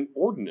as an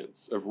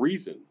ordinance of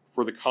reason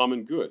for the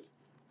common good,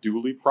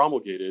 duly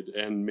promulgated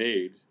and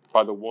made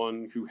by the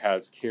one who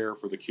has care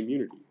for the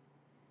community.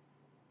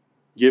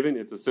 Given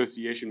its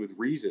association with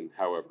reason,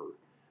 however,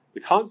 the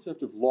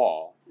concept of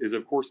law is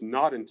of course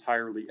not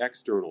entirely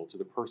external to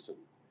the person.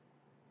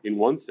 In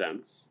one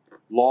sense,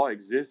 law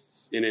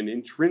exists in an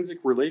intrinsic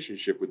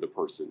relationship with the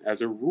person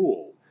as a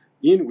rule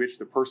in which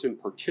the person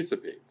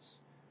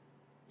participates.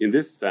 In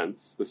this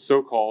sense, the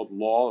so-called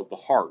law of the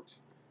heart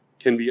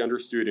can be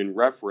understood in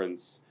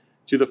reference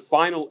to the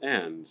final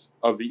end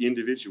of the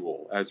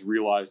individual as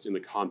realized in the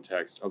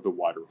context of the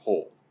wider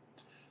whole.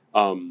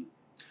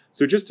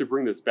 So just to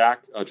bring this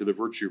back to the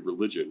virtue of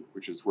religion,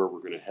 which is where we're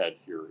going to head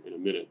here in a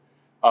minute,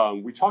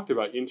 we talked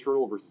about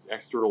internal versus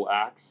external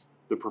acts,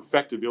 the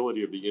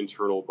perfectibility of the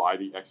internal by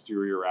the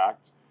exterior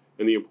act,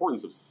 and the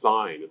importance of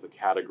sign as a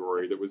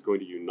category that was going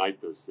to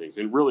unite those things.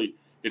 And really,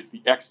 It's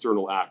the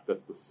external act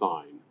that's the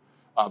sign.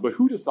 But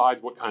who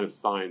decides what kind of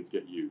signs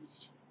get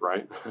used,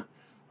 right?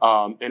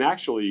 And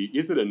actually,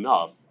 is it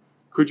enough?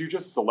 Could you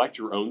just select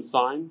your own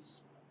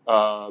signs?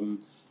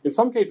 In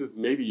some cases,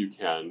 maybe you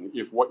can,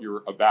 if what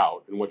you're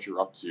about and what you're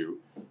up to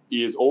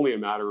is only a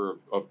matter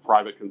of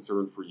private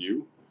concern for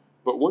you.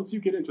 But once you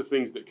get into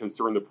things that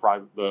concern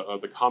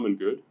the common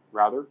good,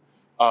 rather,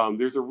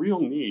 there's a real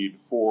need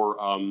for,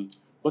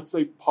 let's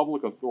say,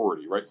 public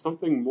authority, right?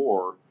 Something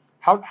more.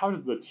 How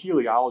does the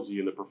teleology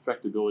and the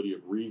perfectibility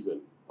of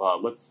reason,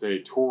 let's say,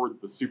 towards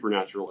the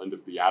supernatural end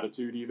of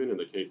beatitude, even in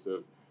the case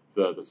of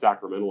the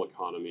sacramental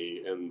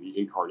economy and the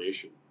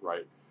incarnation,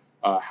 right?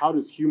 How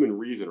does human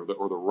reason or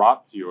the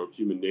ratio of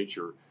human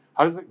nature,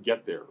 how does it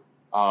get there?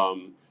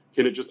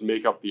 Can it just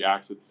make up the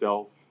acts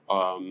itself?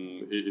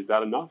 Is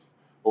that enough?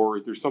 Or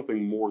is there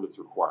something more that's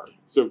required?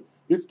 So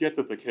this gets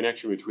at the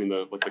connection between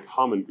the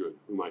common good,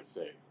 we might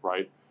say,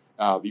 right?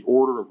 The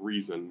order of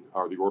reason,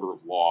 or the order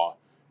of law,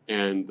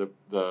 and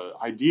the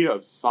idea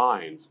of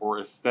signs, or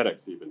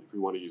aesthetics even, if we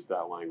want to use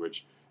that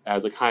language,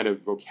 as a kind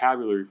of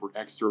vocabulary for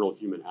external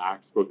human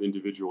acts, both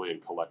individually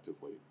and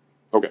collectively.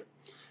 Okay.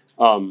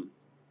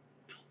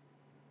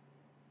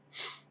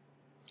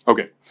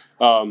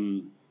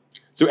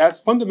 So as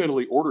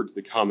fundamentally ordered to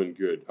the common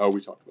good, we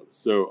talked about this.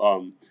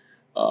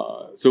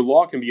 So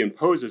law can be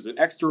imposed as an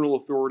external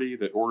authority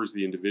that orders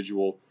the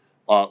individual,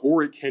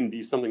 or it can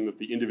be something that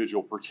the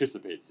individual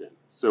participates in.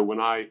 So when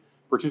I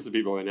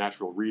participate by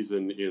natural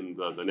reason in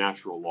the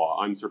natural law,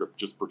 I'm sort of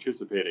just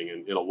participating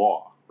in a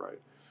law, right?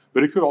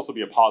 But it could also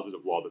be a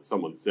positive law that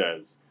someone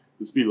says,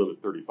 the speed limit is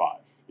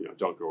 35,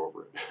 don't go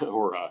over it,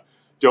 or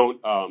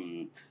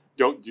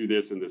don't do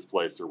this in this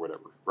place or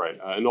whatever, right?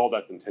 And all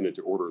that's intended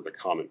to order the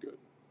common good.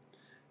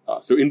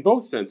 So in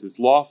both senses,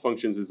 law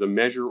functions as a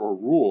measure or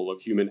rule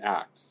of human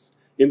acts.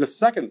 In the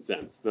second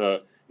sense,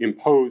 the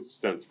imposed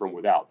sense from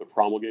without, the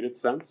promulgated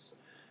sense,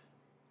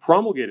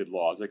 promulgated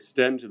laws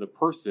extend to the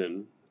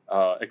person,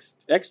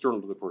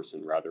 external to the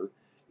person, rather,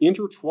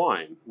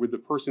 intertwine with the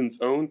person's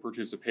own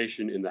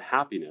participation in the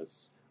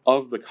happiness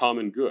of the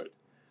common good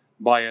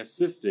by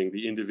assisting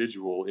the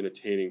individual in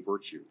attaining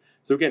virtue.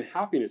 So again,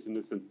 happiness in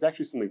this sense is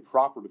actually something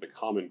proper to the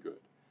common good.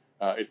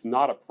 It's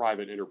not a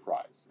private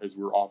enterprise, as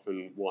we're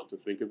often want to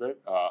think of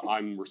it.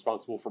 I'm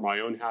responsible for my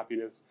own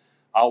happiness.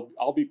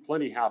 I'll be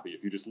plenty happy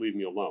if you just leave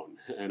me alone,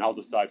 and I'll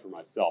decide for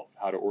myself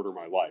how to order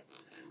my life.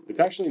 It's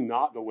actually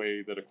not the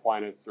way that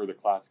Aquinas or the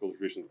classical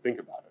tradition think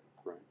about it,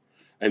 right?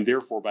 And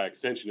therefore, by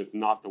extension, it's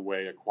not the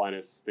way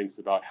Aquinas thinks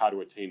about how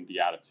to attain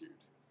beatitude.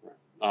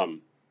 Right?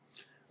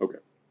 Okay.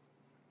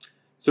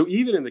 So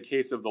even in the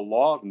case of the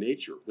law of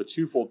nature, the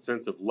twofold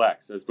sense of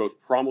lex as both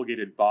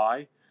promulgated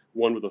by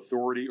one with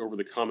authority over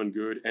the common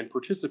good and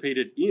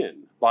participated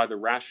in by the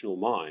rational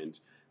mind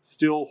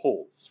still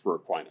holds for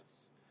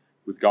Aquinas.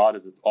 With God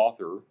as its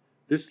author,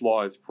 this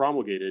law is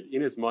promulgated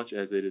inasmuch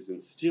as it is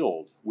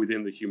instilled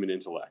within the human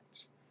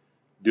intellect.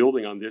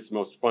 Building on this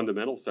most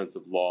fundamental sense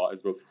of law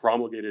as both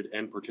promulgated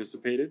and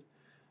participated,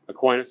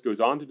 Aquinas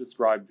goes on to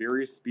describe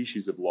various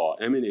species of law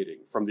emanating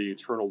from the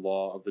eternal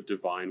law of the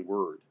divine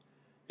word,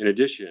 in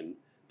addition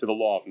to the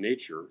law of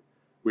nature,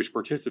 which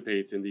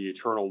participates in the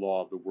eternal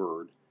law of the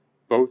word.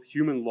 Both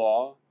human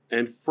law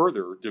and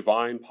further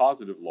divine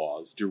positive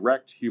laws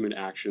direct human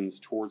actions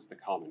towards the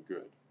common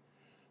good.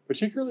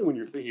 Particularly when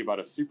you're thinking about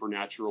a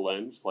supernatural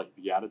end like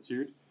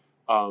beatitude,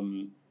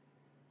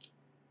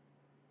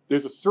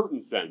 there's a certain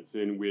sense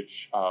in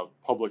which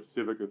public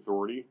civic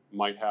authority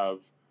might have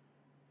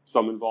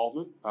some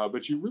involvement,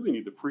 but you really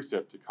need the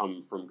precept to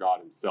come from God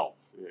himself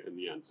in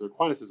the end. So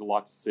Aquinas has a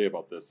lot to say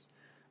about this.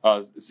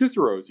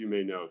 Cicero, as you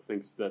may know,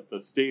 thinks that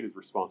the state is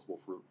responsible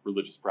for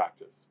religious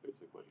practice,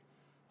 basically.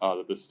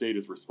 That the state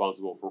is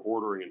responsible for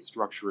ordering and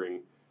structuring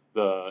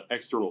the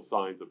external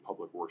signs of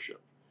public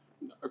worship.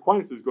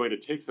 Aquinas is going to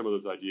take some of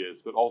those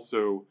ideas, but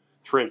also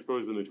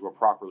transpose them into a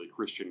properly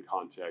Christian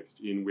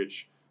context in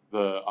which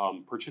the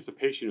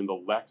participation in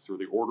the lex, or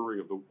the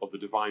ordering of the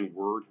divine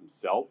word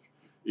himself,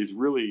 is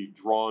really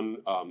drawn,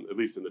 at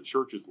least in the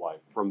church's life,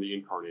 from the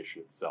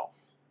incarnation itself.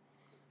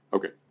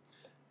 Okay,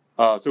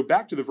 so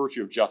back to the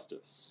virtue of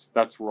justice.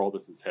 That's where all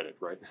this is headed,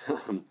 right?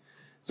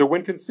 So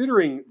when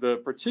considering the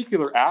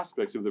particular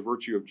aspects of the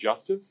virtue of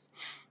justice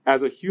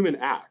as a human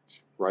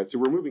act, right? So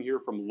we're moving here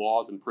from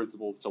laws and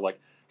principles to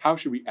how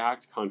should we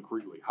act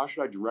concretely? How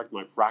should I direct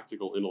my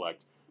practical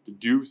intellect to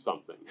do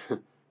something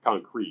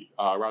concrete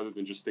rather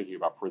than just thinking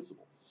about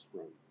principles,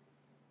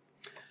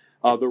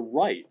 right? The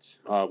right,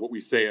 what we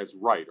say as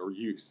right or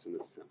use in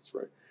this sense,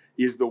 right,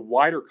 is the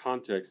wider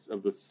context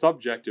of the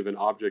subjective and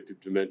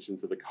objective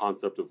dimensions of the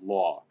concept of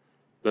law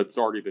that's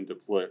already been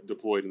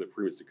deployed in the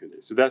Prima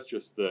Secundae. So that's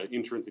just the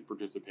intrinsic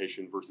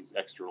participation versus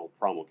external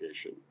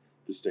promulgation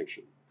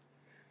distinction.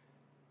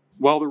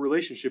 While the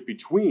relationship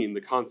between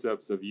the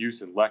concepts of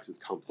use and lex is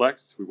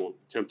complex, we won't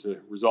attempt to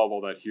resolve all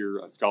that here.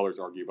 Scholars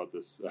argue about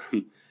this.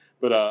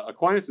 But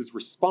Aquinas'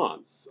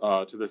 response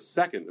to the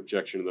second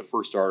objection in the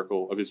first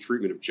article of his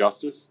treatment of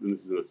justice, and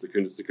this is in the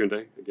Secunda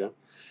Secundae again,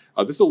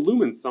 this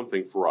illumines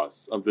something for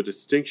us of the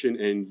distinction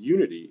and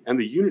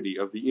the unity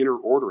of the inner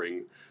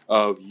ordering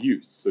of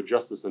use. So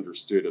justice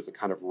understood as a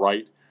kind of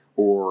right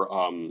or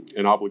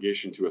an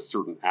obligation to a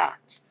certain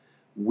act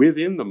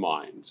within the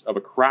mind of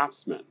a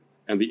craftsman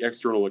and the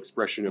external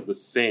expression of the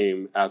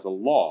same as a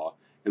law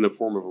in the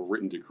form of a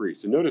written decree.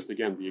 So notice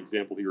again, the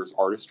example here is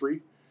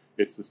artistry.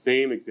 It's the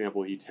same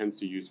example he tends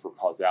to use for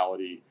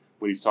causality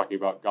when he's talking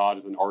about God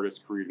as an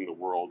artist creating the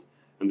world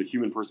and the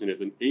human person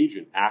as an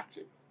agent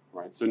acting,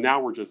 right? So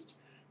now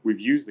we've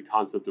used the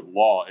concept of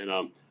law in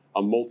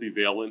a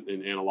multivalent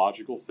and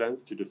analogical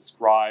sense to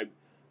describe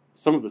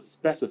some of the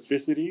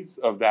specificities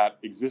of that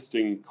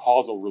existing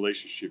causal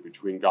relationship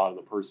between God and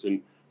the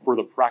person for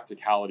the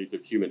practicalities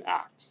of human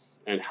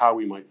acts and how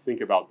we might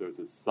think about those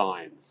as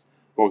signs,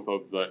 both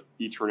of the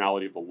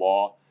eternality of the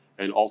law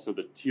and also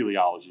the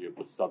teleology of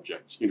the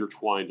subject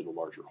intertwined in the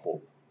larger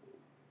whole.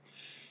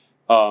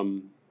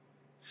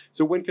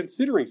 So when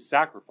considering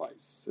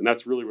sacrifice, and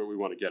that's really what we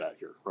want to get at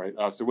here, right?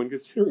 So when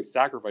considering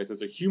sacrifice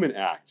as a human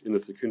act in the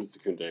Secunda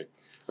Secundae,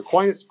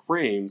 Aquinas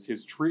frames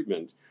his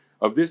treatment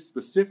of this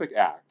specific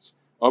act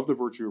of the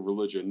virtue of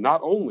religion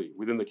not only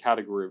within the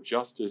category of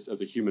justice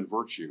as a human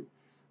virtue,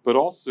 but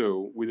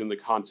also within the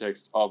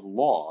context of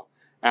law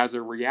as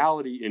a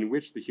reality in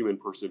which the human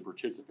person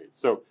participates.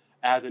 So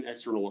as an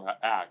external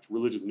act,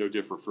 religion is no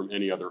different from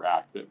any other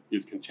act that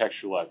is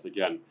contextualized,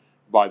 again,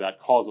 by that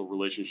causal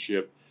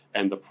relationship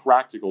and the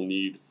practical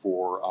need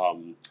for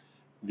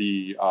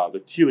the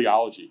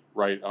teleology,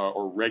 right,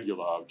 or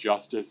regula of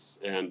justice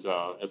and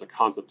as a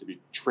concept to be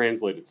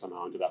translated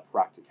somehow into that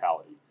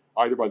practicality,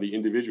 either by the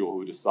individual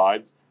who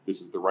decides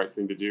this is the right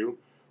thing to do,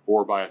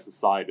 or by a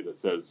society that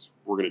says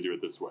we're going to do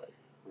it this way.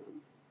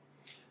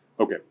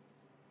 Okay.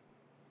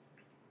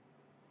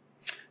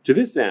 To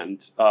this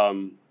end,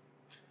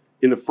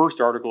 in the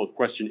first article of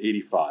question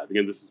 85,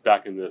 again, this is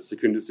back in the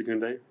Secunda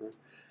Secundae, right?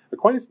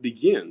 Aquinas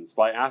begins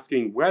by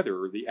asking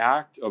whether the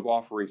act of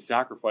offering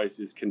sacrifice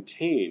is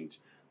contained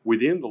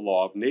within the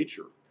law of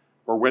nature,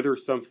 or whether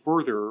some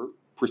further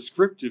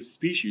prescriptive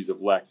species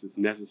of lex is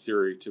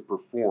necessary to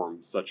perform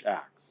such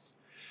acts.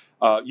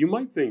 You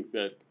might think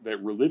that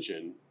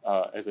religion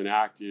as an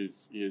act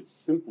is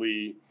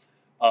simply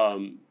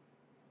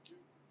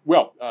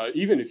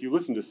even if you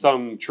listen to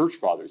some church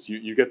fathers,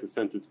 you get the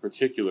sense it's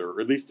particular,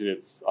 or at least in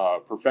its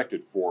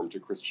perfected form, to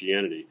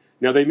Christianity.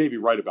 Now, they may be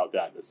right about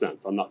that in a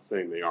sense. I'm not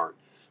saying they aren't.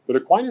 But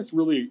Aquinas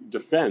really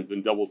defends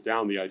and doubles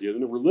down the idea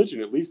that a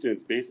religion, at least in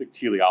its basic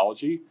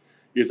teleology,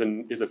 is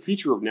a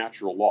feature of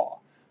natural law.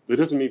 That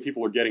doesn't mean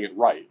people are getting it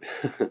right.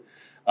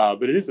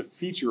 But it is a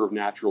feature of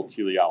natural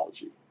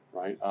teleology,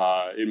 right?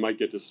 It might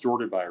get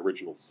distorted by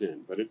original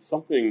sin, but it's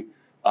something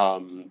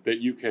that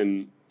you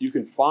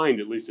can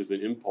find at least as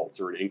an impulse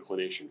or an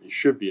inclination. You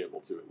should be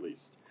able to, at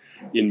least.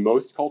 In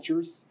most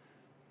cultures,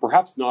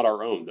 perhaps not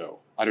our own, though.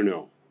 I don't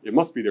know. It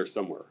must be there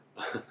somewhere.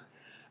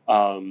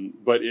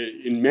 But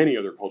in many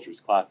other cultures,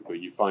 classically,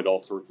 you find all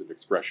sorts of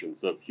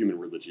expressions of human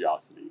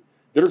religiosity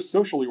that are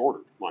socially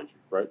ordered, mind you,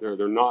 right?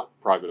 They're not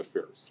private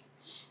affairs.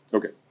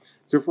 Okay.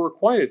 So for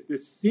Aquinas,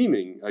 this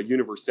seeming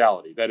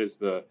universality, that is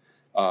the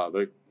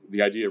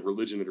idea of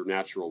religion under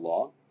natural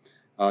law,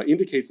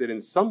 indicates that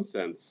in some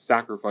sense,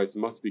 sacrifice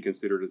must be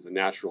considered as a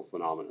natural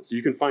phenomenon. So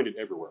you can find it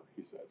everywhere,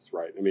 he says,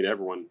 right? I mean,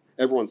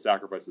 everyone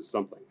sacrifices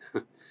something.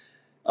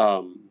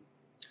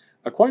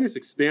 Aquinas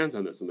expands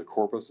on this in the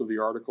corpus of the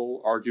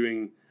article,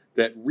 arguing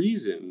that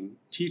reason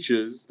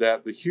teaches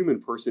that the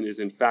human person is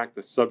in fact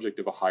the subject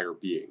of a higher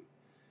being.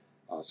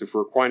 So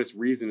for Aquinas,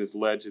 reason is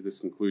led to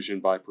this conclusion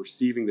by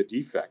perceiving the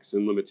defects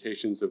and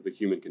limitations of the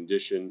human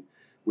condition,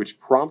 which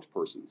prompt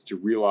persons to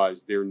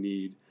realize their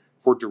need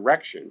for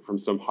direction from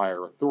some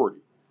higher authority,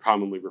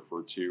 commonly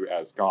referred to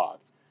as God.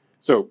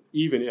 So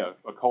even if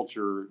a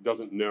culture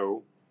doesn't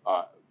know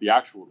the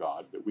actual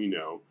God that we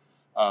know,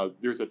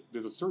 there's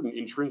a certain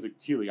intrinsic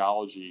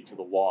teleology to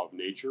the law of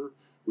nature,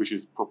 which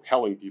is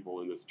propelling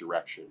people in this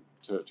direction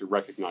to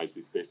recognize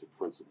these basic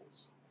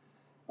principles.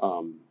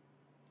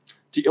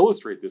 To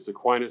illustrate this,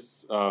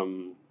 Aquinas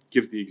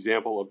gives the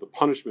example of the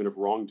punishment of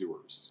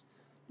wrongdoers.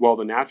 While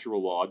the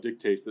natural law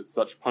dictates that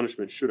such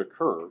punishment should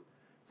occur,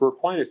 for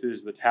Aquinas, it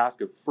is the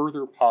task of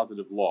further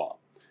positive law,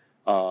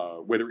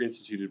 whether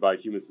instituted by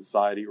human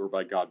society or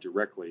by God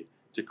directly,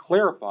 to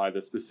clarify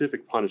the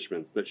specific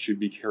punishments that should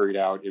be carried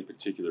out in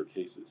particular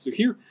cases. So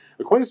here,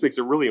 Aquinas makes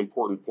a really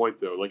important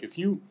point, though. Like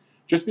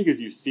just because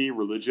you see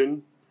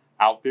religion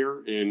out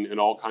there in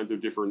all kinds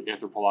of different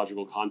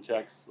anthropological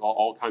contexts,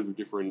 all kinds of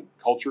different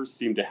cultures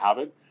seem to have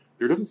it,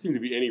 there doesn't seem to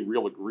be any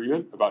real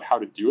agreement about how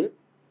to do it,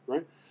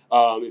 right?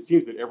 It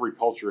seems that every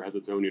culture has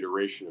its own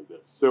iteration of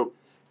this. So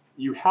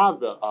you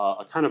have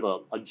a kind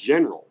of a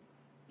general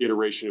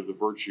iteration of the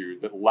virtue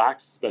that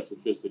lacks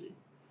specificity.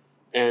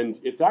 And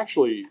it's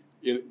actually,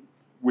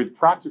 with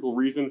practical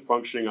reason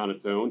functioning on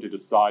its own to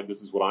decide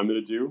this is what I'm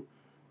going to do,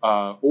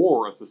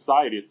 or a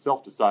society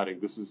itself deciding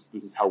this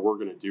is how we're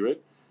going to do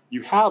it,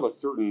 you have a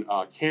certain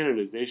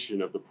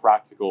canonization of the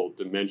practical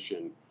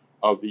dimension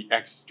of the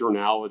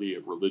externality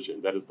of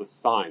religion. That is the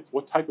signs.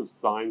 What type of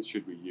signs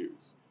should we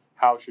use?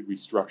 How should we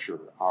structure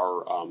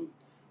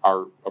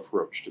our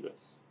approach to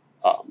this?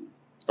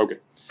 Okay.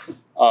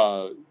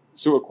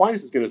 So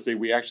Aquinas is going to say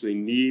we actually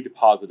need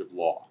positive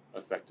law,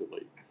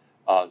 effectively.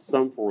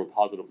 Some form of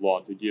positive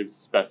law to give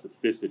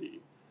specificity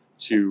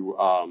to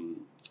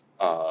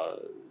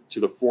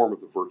the form of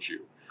the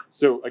virtue.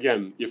 So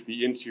again, if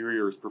the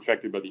interior is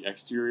perfected by the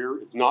exterior,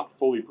 it's not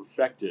fully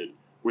perfected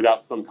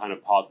without some kind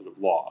of positive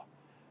law.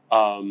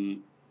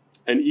 And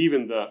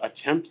even the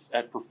attempts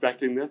at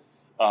perfecting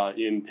this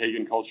in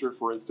pagan culture,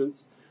 for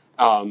instance,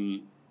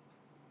 don't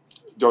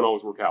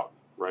always work out,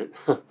 right?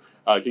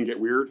 It can get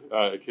weird.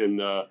 It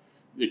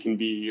can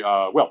be,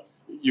 well,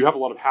 you have a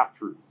lot of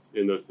half-truths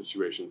in those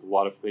situations, a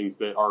lot of things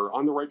that are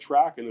on the right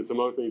track, and then some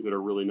other things that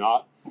are really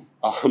not.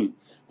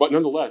 But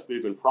nonetheless,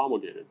 they've been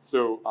promulgated.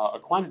 So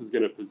Aquinas is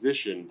going to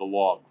position the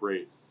law of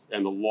grace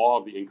and the law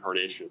of the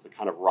incarnation as a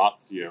kind of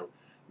ratio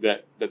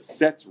that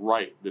sets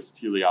right this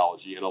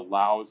teleology and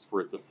allows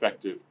for its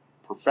effective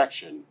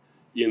perfection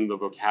in the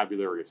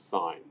vocabulary of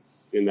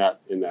signs, in that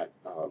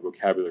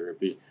vocabulary of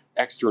the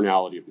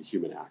externality of the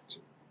human act.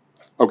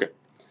 Okay.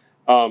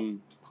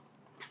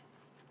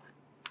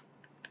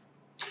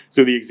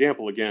 So the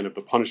example, again, of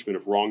the punishment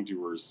of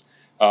wrongdoers,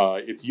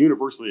 it's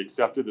universally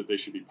accepted that they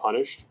should be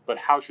punished, but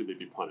how should they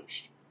be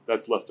punished?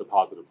 That's left to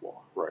positive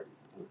law, right?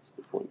 That's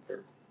the point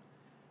there.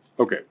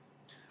 Okay.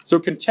 So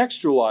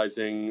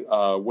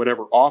contextualizing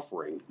whatever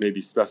offering may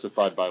be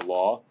specified by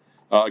law,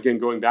 again,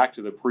 going back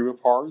to the prima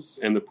pars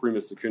and the prima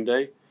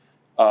secundae,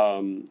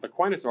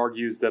 Aquinas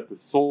argues that the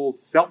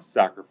soul's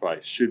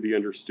self-sacrifice should be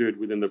understood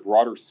within the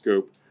broader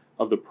scope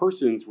of the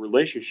person's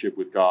relationship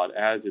with God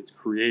as its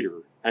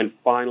creator and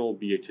final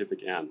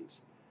beatific end.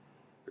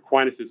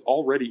 Aquinas has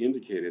already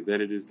indicated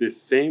that it is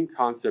this same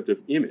concept of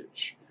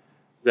image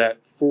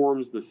that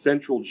forms the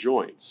central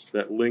joint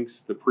that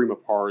links the prima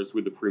pars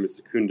with the prima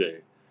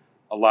secundae,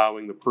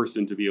 allowing the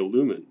person to be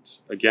illumined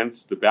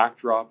against the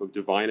backdrop of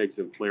divine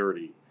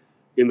exemplarity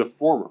in the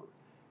former,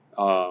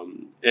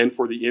 and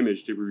for the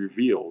image to be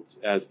revealed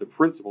as the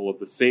principle of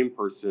the same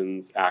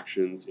person's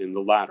actions in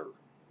the latter.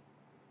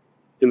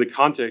 In the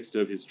context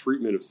of his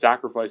treatment of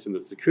sacrifice in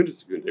the Secunda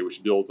Secundae,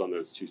 which builds on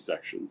those two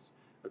sections,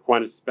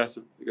 Aquinas'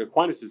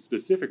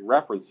 specific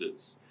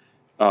references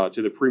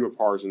to the prima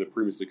pars and the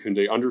prima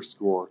secundae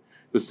underscore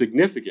the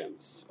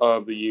significance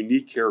of the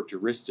unique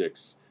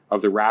characteristics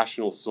of the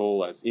rational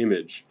soul as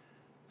image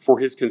for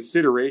his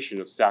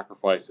consideration of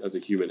sacrifice as a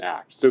human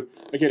act. So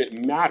again, it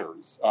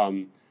matters.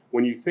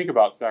 When you think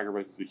about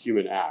sacrifice as a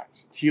human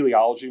act,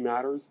 teleology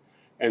matters,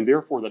 and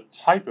therefore the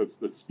type of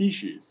the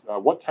species,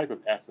 what type of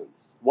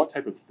essence, what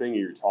type of thing are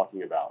you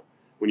talking about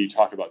when you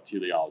talk about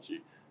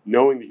teleology?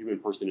 Knowing the human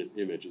person as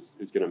image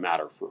is going to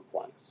matter for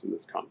Aquinas in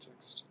this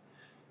context.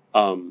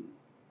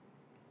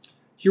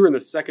 Here in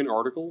the second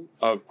article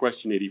of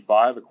question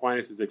 85,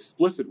 Aquinas'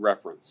 explicit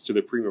reference to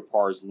the prima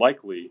pars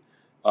likely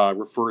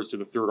refers to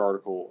the third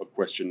article of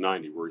question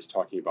 90, where he's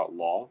talking about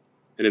law.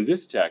 And in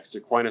this text,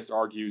 Aquinas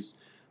argues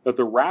that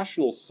the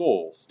rational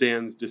soul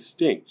stands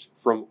distinct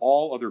from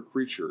all other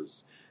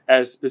creatures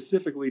as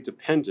specifically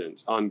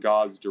dependent on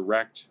God's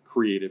direct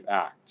creative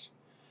act.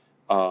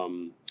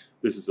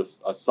 This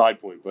is a side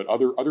point, but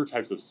other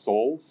types of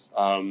souls,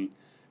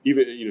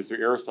 even so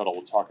Aristotle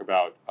will talk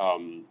about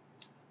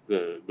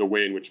the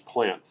way in which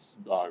plants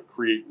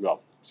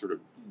sort of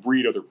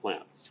breed other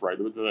plants, right?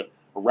 The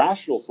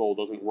rational soul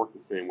doesn't work the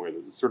same way.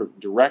 There's a sort of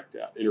direct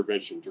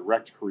intervention,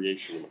 direct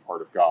creation on the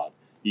part of God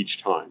each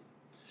time.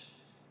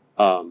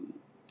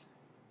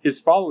 His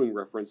following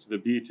reference to the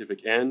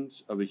beatific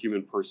end of the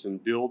human person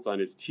builds on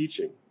his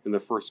teaching in the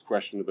first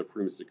question of the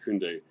Prima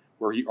Secundae,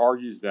 where he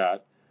argues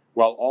that,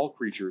 while all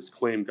creatures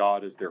claim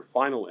God as their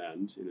final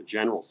end, in a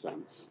general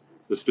sense,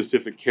 the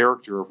specific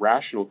character of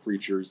rational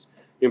creatures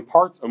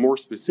imparts a more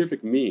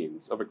specific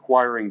means of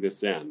acquiring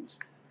this end,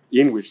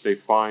 in which they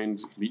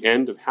find the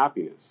end of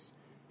happiness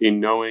in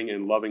knowing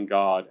and loving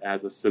God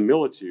as a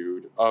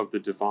similitude of the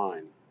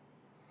divine.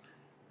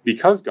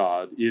 Because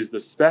God is the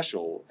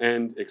special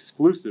and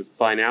exclusive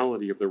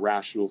finality of the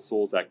rational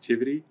soul's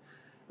activity,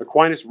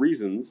 Aquinas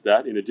reasons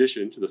that, in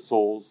addition to the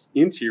soul's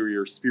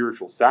interior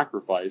spiritual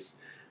sacrifice,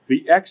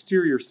 the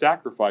exterior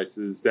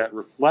sacrifices that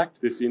reflect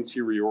this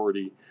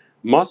interiority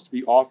must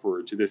be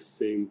offered to this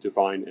same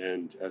divine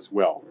end as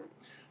well.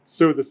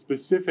 So the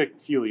specific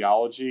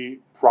teleology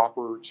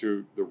proper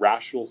to the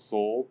rational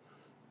soul,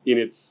 in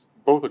its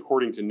both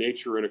according to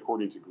nature and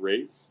according to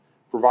grace,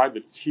 provide the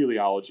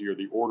teleology or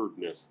the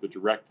orderedness, the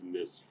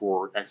directedness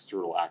for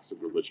external acts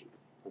of religion.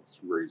 That's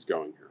where he's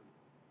going here.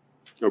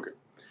 Okay.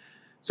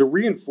 So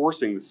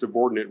reinforcing the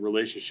subordinate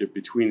relationship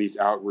between these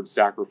outward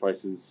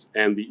sacrifices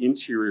and the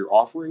interior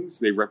offerings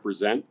they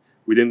represent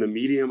within the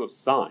medium of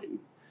sign,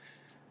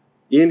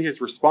 in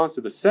his response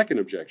to the second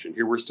objection,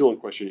 here we're still in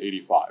question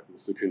 85, the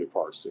Secunda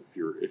Pars,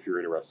 if you're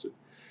interested.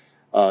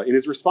 In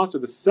his response to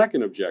the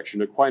second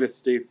objection, Aquinas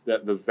states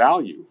that the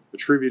value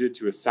attributed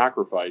to a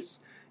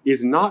sacrifice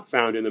is not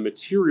found in the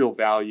material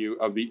value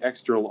of the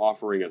external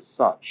offering as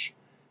such.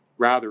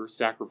 Rather,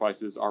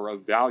 sacrifices are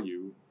of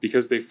value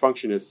because they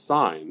function as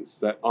signs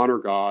that honor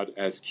God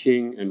as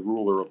king and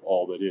ruler of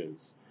all that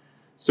is.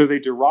 So they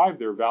derive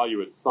their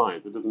value as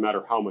signs. It doesn't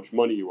matter how much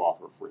money you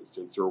offer, for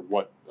instance, or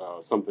what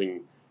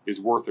something is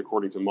worth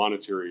according to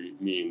monetary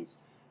means.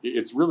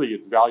 It's really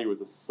its value as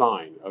a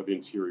sign of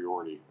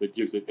interiority that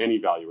gives it any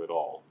value at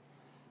all.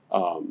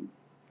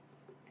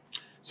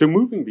 So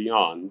moving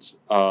beyond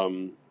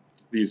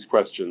these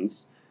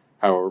questions,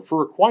 however,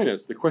 for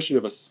Aquinas, the question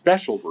of a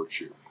special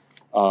virtue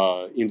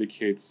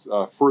indicates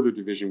further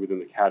division within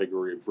the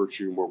category of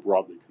virtue more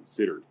broadly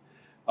considered.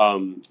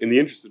 In the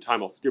interest of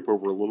time, I'll skip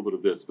over a little bit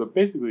of this, but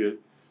basically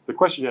the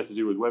question has to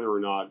do with whether or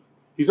not,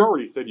 he's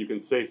already said you can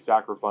say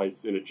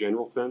sacrifice in a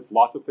general sense.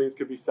 Lots of things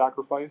could be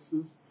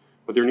sacrifices,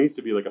 but there needs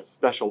to be like a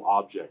special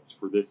object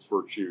for this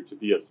virtue to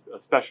be a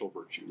special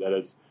virtue, that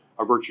is,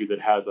 a virtue that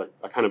has a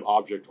kind of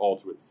object all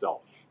to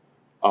itself.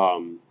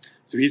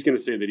 So he's going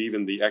to say that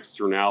even the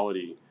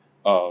externality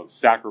of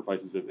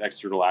sacrifices as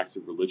external acts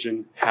of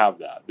religion have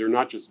that. They're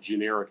not just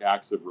generic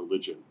acts of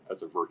religion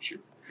as a virtue.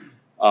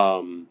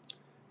 Okay.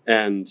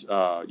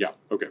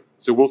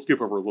 So we'll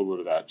skip over a little bit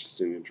of that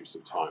just in the interest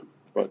of time.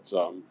 But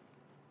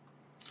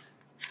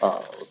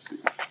let's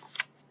see.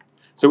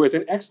 So as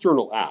an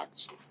external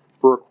act,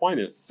 for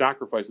Aquinas,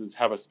 sacrifices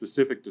have a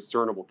specific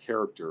discernible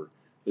character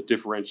that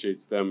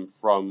differentiates them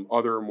from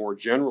other more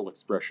general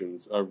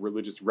expressions of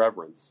religious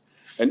reverence,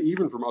 and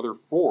even from other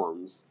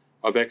forms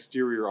of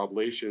exterior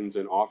oblations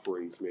and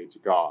offerings made to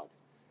God.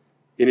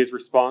 In his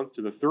response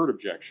to the third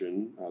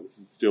objection, this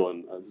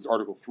is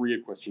Article 3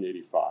 of Question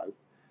 85,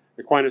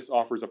 Aquinas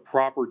offers a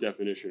proper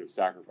definition of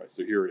sacrifice.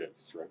 So here it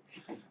is, right?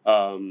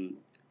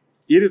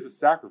 It is a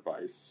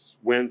sacrifice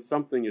when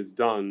something is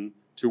done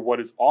to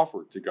what is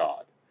offered to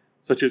God,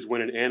 such as when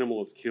an animal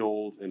is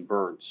killed and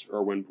burnt,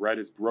 or when bread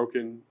is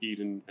broken,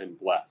 eaten, and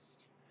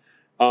blessed.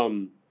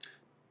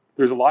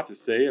 There's a lot to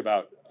say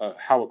about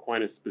how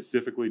Aquinas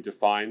specifically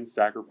defines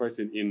sacrifice.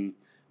 In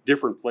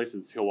different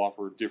places, he'll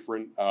offer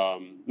different,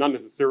 not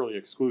necessarily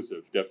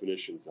exclusive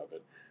definitions of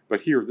it.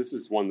 But here, this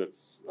is one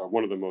that's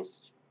one of the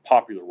most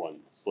popular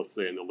ones, let's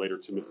say, in the later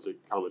Thomistic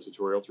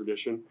commentatorial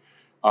tradition.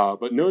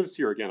 But notice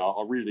here again,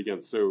 I'll read it again.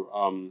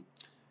 So,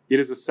 it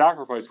is a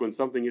sacrifice when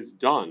something is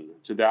done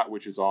to that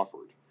which is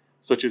offered,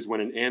 such as when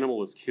an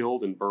animal is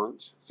killed and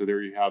burnt. So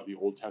there you have the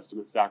Old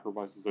Testament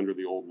sacrifices under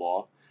the Old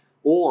Law.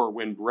 Or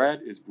when bread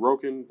is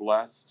broken,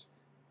 blessed,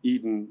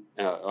 eaten,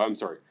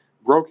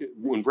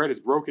 when bread is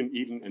broken,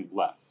 eaten, and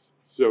blessed.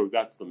 So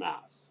that's the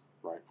Mass,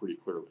 right, pretty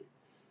clearly.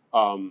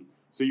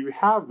 So you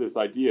have this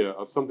idea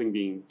of something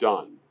being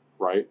done,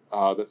 right,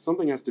 that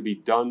something has to be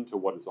done to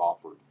what is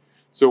offered.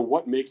 So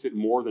what makes it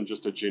more than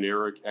just a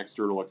generic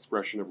external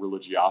expression of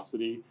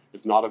religiosity?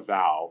 It's not a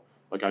vow,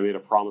 like I made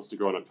a promise to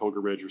go on a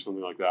pilgrimage or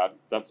something like that.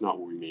 That's not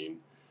what we mean.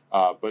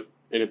 And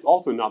it's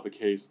also not the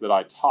case that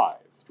I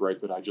tithed,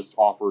 right? That I just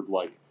offered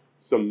like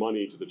some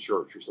money to the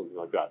church or something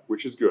like that,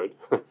 which is good.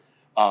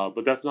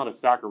 But that's not a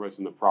sacrifice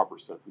in the proper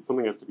sense. It's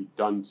something that has to be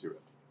done to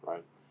it,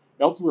 right?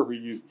 Elsewhere,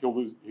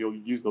 he'll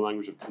use the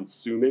language of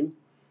consuming.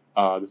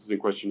 This is in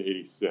question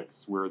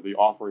 86, where the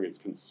offering is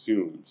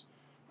consumed.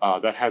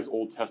 That has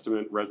Old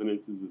Testament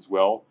resonances as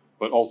well,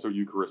 but also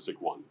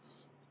Eucharistic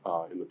ones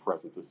in the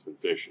present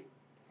dispensation.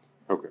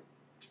 Okay.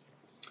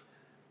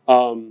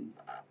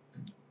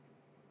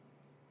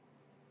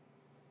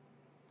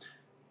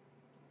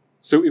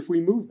 So if we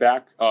move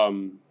back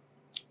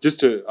just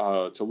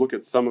to look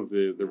at some of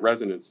the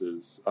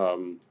resonances.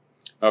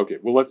 Okay,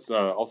 well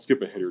I'll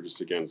skip ahead here just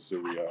again so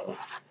we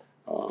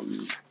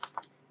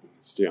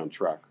stay on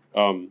track.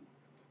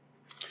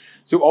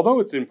 So although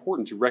it's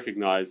important to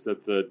recognize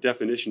that the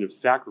definition of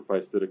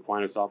sacrifice that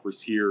Aquinas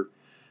offers here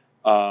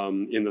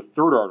in the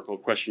third article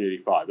of question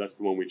 85, that's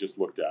the one we just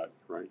looked at,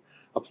 right,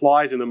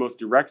 applies in the most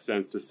direct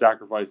sense to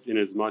sacrifice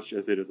inasmuch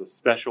as it is a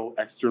special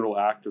external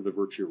act of the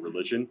virtue of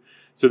religion.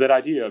 So that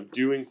idea of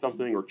doing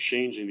something or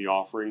changing the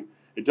offering,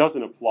 it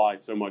doesn't apply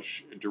so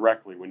much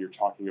directly when you're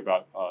talking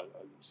about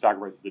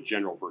sacrifice as a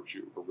general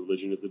virtue or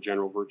religion as a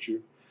general virtue.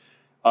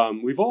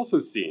 We've also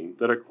seen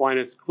that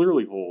Aquinas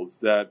clearly holds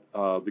that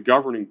the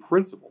governing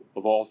principle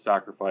of all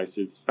sacrifice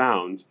is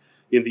found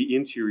in the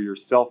interior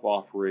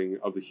self-offering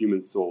of the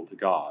human soul to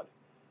God.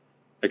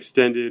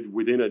 Extended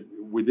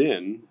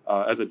within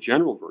as a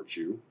general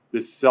virtue,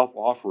 this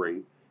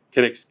self-offering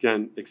can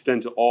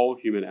extend to all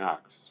human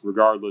acts,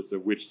 regardless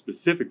of which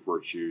specific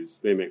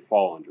virtues they may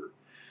fall under.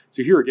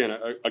 So here again,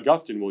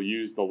 Augustine will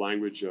use the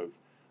language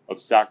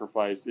of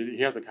sacrifice. He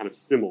has a kind of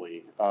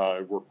simile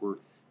where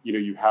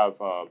you have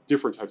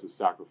different types of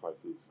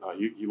sacrifices.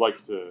 He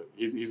likes to.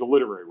 He's a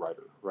literary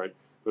writer, right?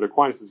 But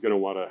Aquinas is going to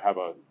want to have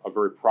a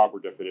very proper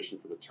definition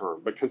for the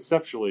term. But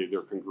conceptually,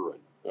 they're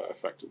congruent,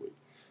 effectively.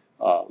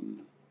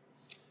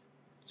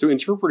 So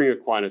interpreting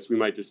Aquinas, we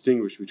might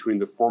distinguish between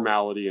the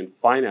formality and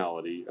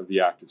finality of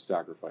the act of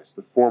sacrifice.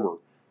 The former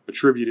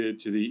attributed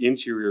to the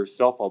interior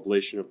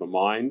self-oblation of the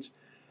mind,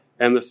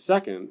 and the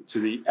second to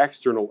the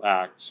external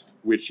act,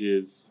 which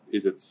is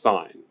its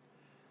sign.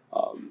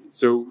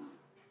 So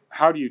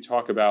how do you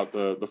talk about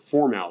the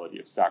formality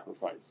of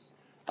sacrifice?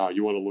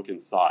 You want to look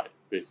inside,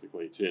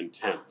 basically, to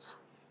intent.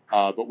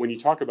 But when you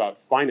talk about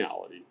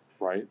finality,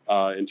 right,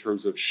 in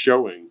terms of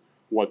showing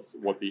what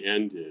the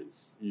end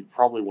is, you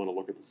probably want to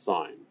look at the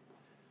sign.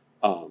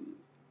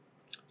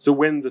 So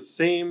when the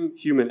same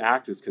human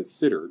act is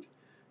considered,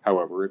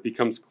 however, it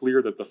becomes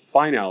clear that the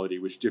finality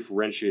which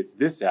differentiates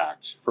this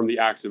act from the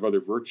acts of other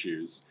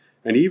virtues,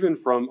 and even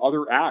from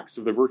other acts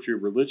of the virtue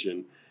of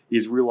religion,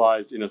 is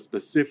realized in a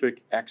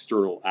specific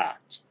external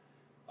act.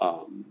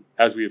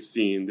 As we have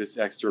seen, this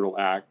external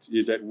act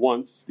is at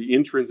once the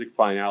intrinsic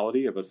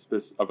finality of a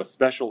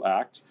special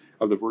act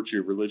of the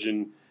virtue of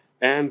religion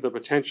and the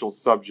potential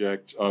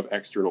subject of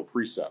external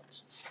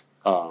precept.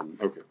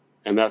 Okay,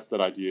 and that's that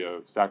idea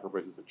of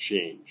sacrifice as a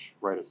change,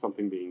 right, as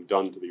something being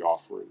done to the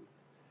offering.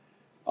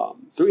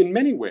 So in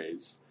many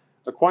ways,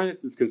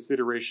 Aquinas'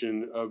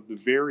 consideration of the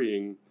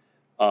varying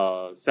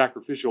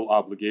sacrificial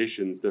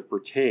obligations that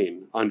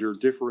pertain under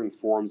differing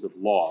forms of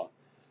law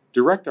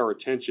direct our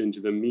attention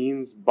to the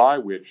means by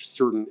which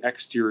certain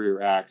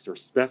exterior acts are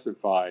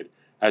specified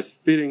as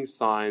fitting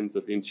signs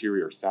of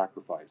interior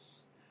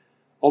sacrifice.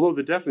 Although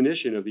the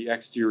definition of the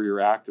exterior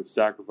act of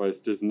sacrifice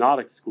does not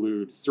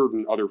exclude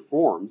certain other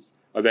forms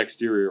of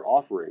exterior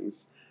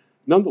offerings,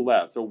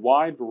 nonetheless, a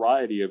wide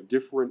variety of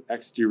different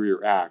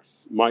exterior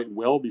acts might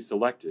well be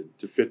selected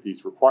to fit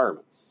these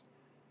requirements.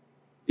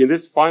 In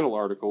this final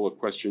article of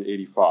question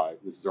 85,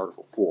 this is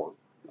Article 4,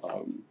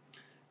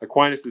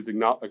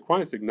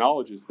 Aquinas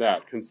acknowledges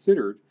that,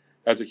 considered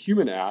as a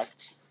human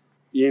act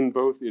in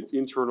both its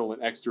internal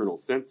and external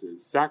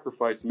senses,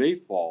 sacrifice may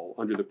fall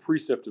under the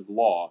precept of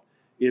law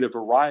in a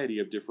variety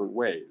of different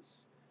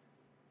ways.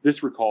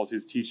 This recalls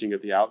his teaching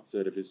at the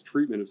outset of his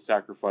treatment of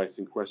sacrifice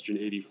in question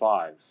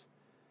 85,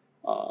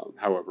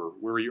 however,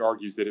 where he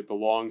argues that it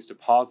belongs to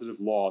positive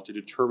law to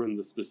determine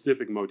the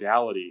specific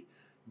modality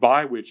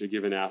by which a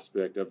given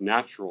aspect of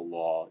natural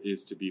law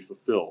is to be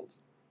fulfilled.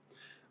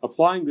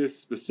 Applying this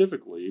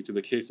specifically to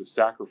the case of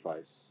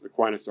sacrifice,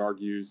 Aquinas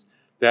argues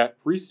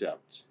that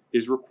precept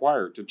is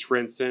required to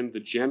transcend the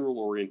general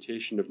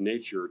orientation of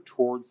nature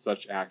towards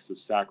such acts of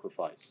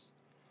sacrifice.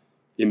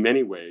 In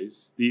many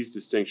ways, these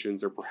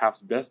distinctions are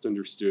perhaps best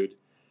understood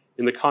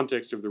in the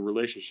context of the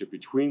relationship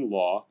between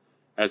law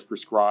as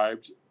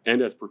prescribed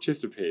and as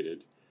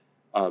participated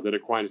that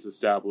Aquinas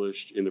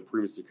established in the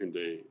Prima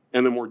Secundae,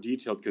 and the more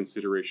detailed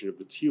consideration of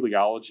the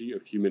teleology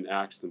of human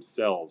acts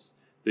themselves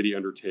that he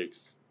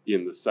undertakes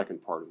in the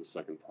second part of the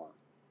second part.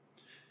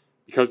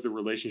 Because the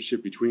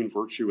relationship between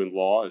virtue and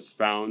law is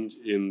found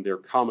in their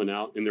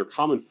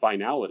common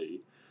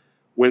finality,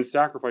 when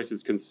sacrifice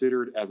is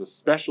considered as a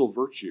special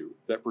virtue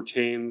that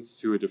pertains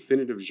to a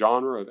definitive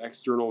genre of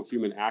external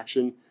human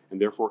action and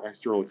therefore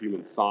external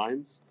human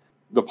signs,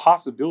 the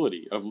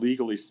possibility of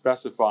legally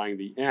specifying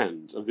the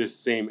end of this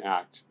same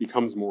act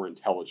becomes more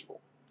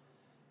intelligible.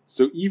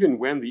 So even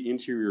when the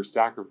interior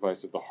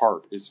sacrifice of the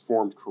heart is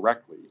formed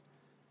correctly,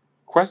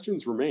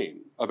 questions remain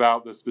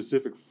about the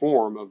specific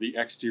form of the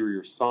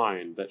exterior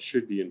sign that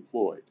should be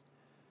employed.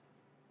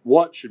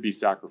 What should be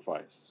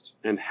sacrificed,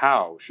 and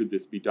how should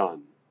this be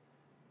done?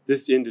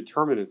 This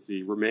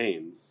indeterminacy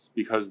remains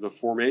because the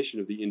formation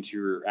of the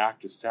interior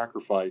act of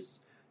sacrifice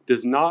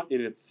does not in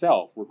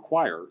itself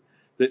require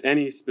that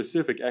any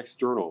specific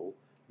external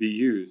be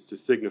used to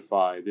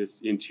signify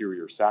this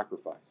interior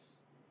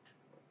sacrifice.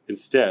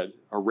 Instead,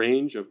 a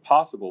range of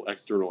possible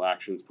external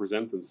actions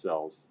present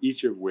themselves,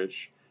 each of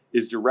which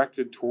is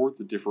directed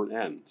towards a different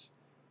end.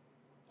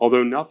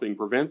 Although nothing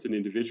prevents an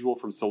individual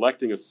from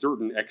selecting a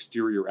certain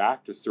exterior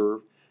act to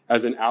serve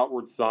as an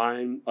outward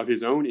sign of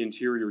his own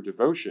interior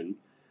devotion,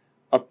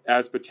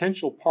 as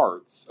potential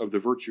parts of the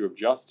virtue of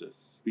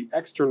justice, the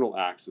external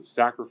acts of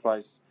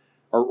sacrifice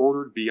are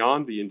ordered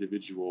beyond the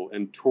individual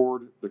and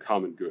toward the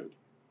common good.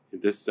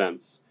 In this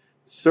sense,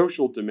 the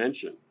social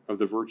dimension of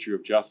the virtue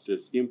of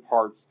justice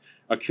imparts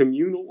a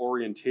communal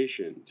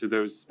orientation to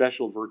those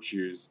special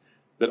virtues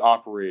that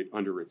operate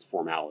under its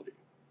formality.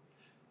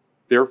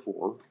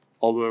 Therefore,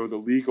 although the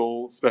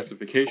legal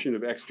specification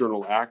of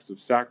external acts of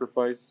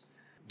sacrifice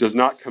does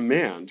not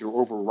command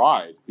or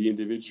override the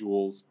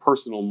individual's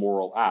personal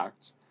moral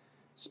act,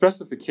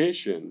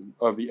 specification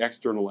of the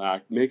external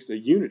act makes a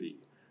unity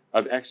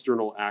of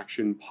external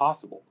action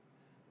possible,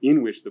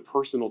 in which the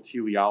personal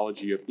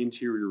teleology of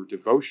interior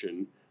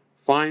devotion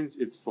finds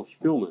its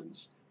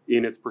fulfillment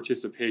in its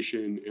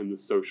participation in the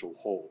social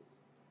whole.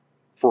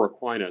 For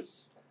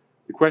Aquinas,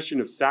 the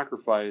question of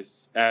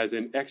sacrifice as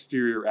an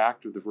exterior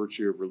act of the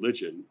virtue of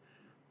religion,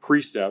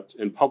 precept,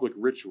 and public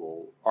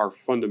ritual are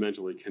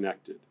fundamentally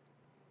connected.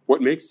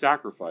 What makes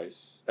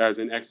sacrifice as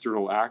an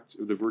external act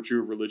of the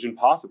virtue of religion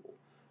possible?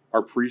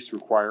 Are priests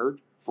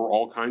required for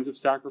all kinds of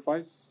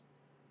sacrifice?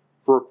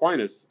 For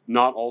Aquinas,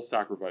 not all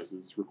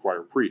sacrifices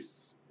require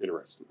priests,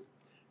 interestingly.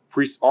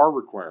 Priests are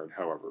required,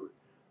 however,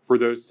 for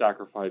those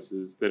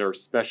sacrifices that are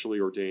specially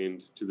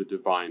ordained to the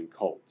divine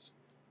cult.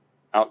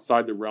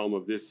 Outside the realm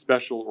of this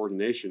special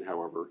ordination,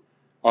 however,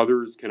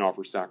 others can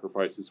offer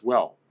sacrifice as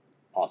well,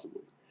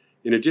 possibly.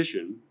 In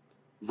addition,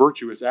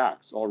 virtuous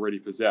acts already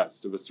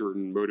possessed of a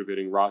certain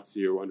motivating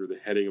ratio under the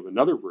heading of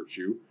another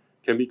virtue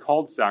can be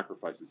called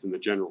sacrifices in the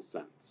general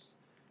sense,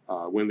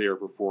 when they are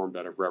performed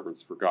out of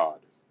reverence for God.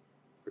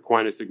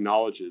 Aquinas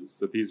acknowledges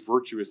that these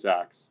virtuous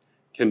acts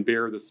can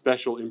bear the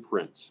special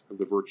imprint of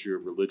the virtue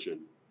of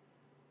religion.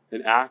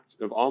 An act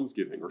of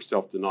almsgiving or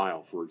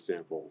self-denial, for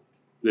example,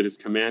 that is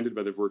commanded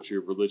by the virtue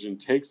of religion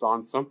takes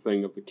on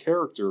something of the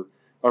character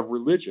of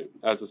religion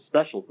as a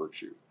special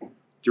virtue,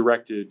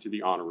 directed to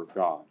the honor of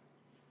God.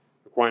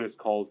 Aquinas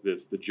calls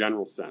this the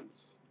general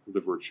sense of the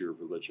virtue of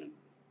religion.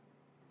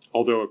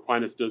 Although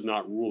Aquinas does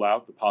not rule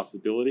out the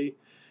possibility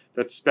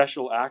that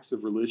special acts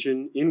of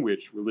religion in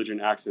which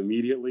religion acts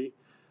immediately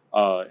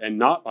and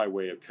not by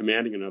way of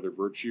commanding another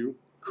virtue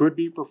could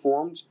be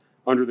performed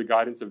under the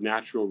guidance of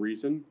natural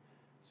reason,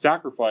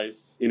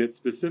 sacrifice in its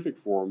specific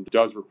form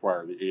does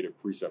require the aid of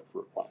precept for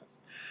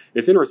Aquinas.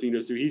 It's interesting,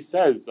 so he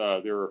says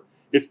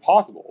it's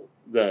possible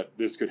that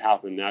this could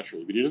happen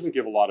naturally, but he doesn't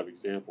give a lot of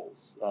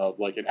examples of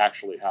like it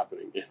actually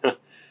happening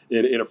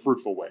in a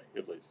fruitful way,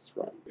 at least.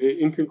 Right.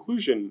 In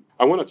conclusion,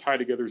 I want to tie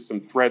together some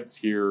threads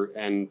here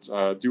and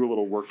do a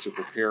little work to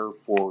prepare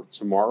for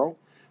tomorrow.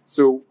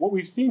 So what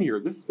we've seen here,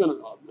 this has been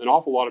an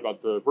awful lot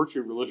about the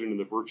virtue of religion and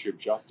the virtue of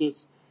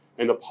justice,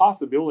 and the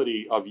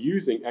possibility of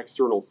using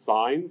external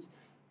signs,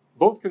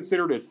 both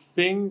considered as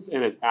things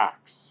and as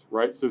acts,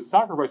 right? So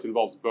sacrifice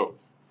involves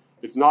both.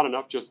 It's not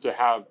enough just to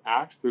have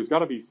acts. There's got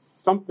to be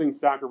something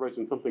sacrificed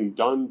and something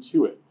done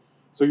to it.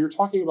 So you're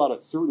talking about a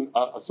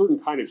certain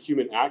kind of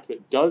human act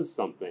that does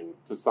something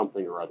to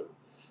something or other.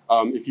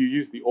 If you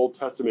use the Old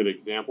Testament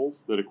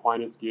examples that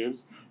Aquinas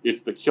gives,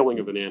 it's the killing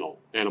of an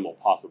animal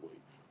possibly.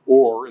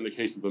 Or, in the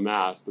case of the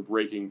Mass, the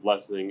breaking,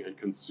 blessing, and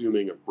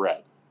consuming of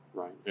bread,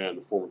 right, and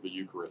the form of the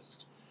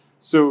Eucharist.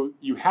 So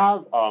you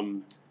have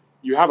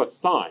a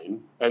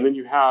sign, and then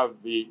you have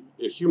a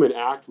human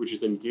act which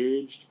is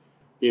engaged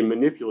in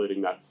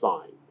manipulating that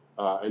sign,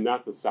 and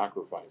that's a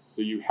sacrifice.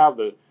 So you have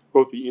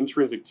both the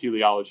intrinsic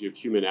teleology of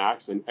human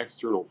acts and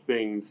external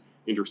things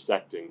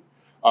intersecting.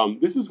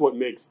 This is what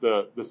makes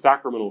the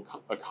sacramental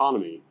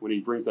economy, when he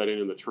brings that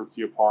in the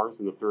Tertia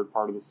Pars in the third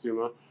part of the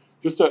Summa,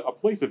 just a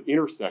place of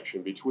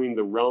intersection between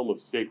the realm of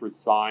sacred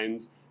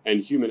signs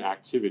and human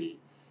activity,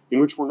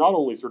 in which we're not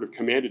only sort of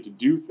commanded to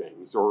do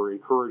things or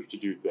encouraged to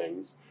do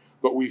things,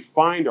 but we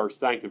find our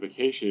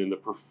sanctification in the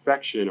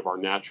perfection of our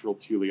natural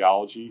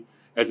teleology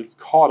as it's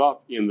caught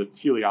up in the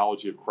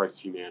teleology of Christ's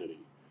humanity.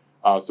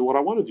 So what I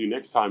want to do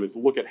next time is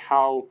look at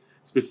how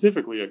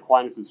specifically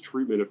Aquinas'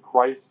 treatment of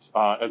Christ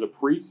as a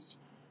priest,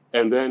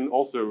 and then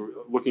also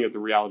looking at the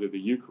reality of the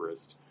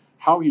Eucharist,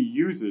 how he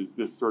uses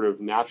this sort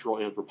of natural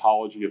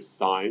anthropology of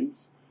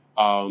signs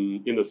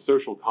in the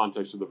social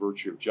context of the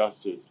virtue of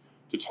justice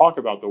to talk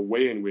about the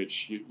way in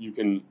which you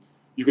can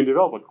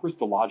develop a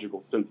Christological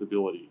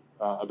sensibility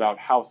about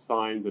how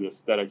signs and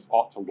aesthetics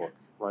ought to look,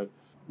 right?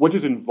 What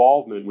does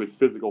involvement with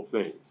physical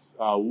things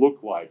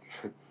look like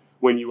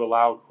when you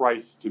allow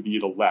Christ to be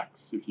the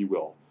lex, if you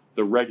will,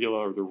 the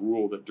regula or the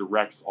rule that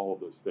directs all of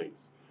those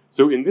things?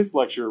 So in this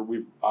lecture,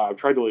 we've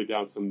tried to lay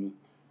down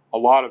a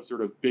lot of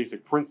sort of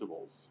basic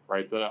principles,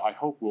 right, that I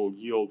hope will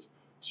yield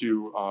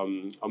to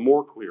a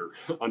more clear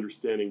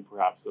understanding,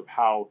 perhaps, of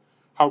how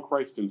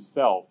Christ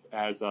himself,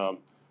 as a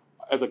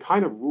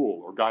kind of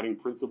rule or guiding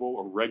principle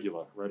or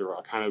regula, right, or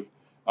a kind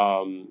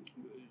of,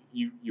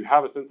 you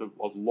have a sense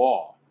of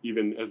law,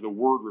 even as the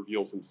Word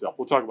reveals himself.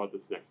 We'll talk about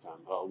this next time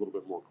a little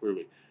bit more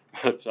clearly.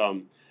 But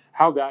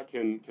how that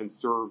can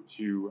serve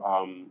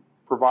to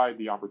provide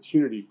the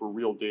opportunity for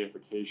real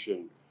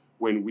deification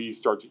when we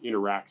start to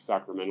interact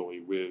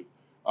sacramentally with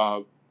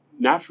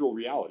natural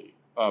reality,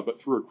 but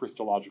through a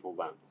Christological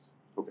lens.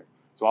 Okay,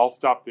 so I'll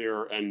stop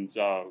there and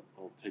I'll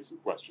take some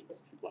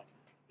questions if you'd like.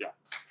 Yeah.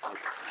 Okay.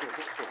 Thank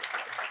you.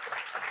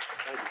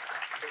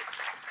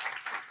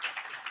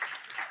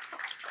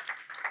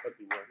 Let's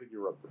see, I think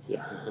you're up first.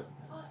 Yeah.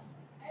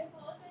 I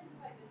apologize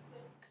if I missed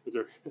this. Is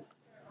there?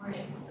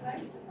 Morning, but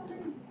I was just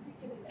wondering if you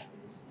could give a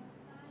definition of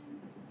a sign and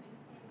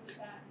distinguish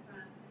that from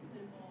a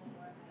symbol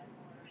or a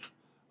metaphor.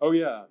 Oh,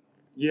 yeah.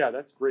 Yeah,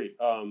 that's great.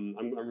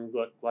 I'm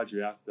glad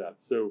you asked that.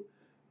 So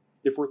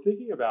if we're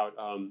thinking about,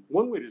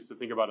 one way is to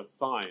think about a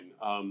sign,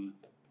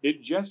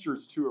 it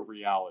gestures to a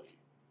reality,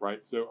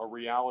 right? So a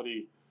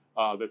reality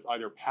that's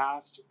either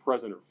past,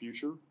 present, or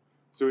future.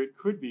 So it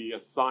could be a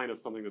sign of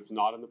something that's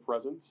not in the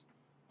present.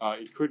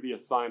 It could be a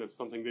sign of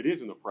something that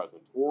is in the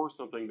present or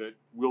something that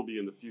will be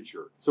in the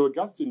future. So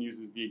Augustine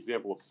uses the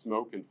example of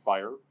smoke and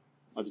fire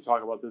to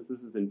talk about this.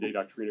 This is in De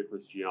Doctrina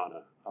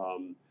Christiana.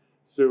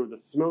 So the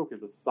smoke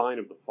is a sign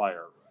of the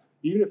fire.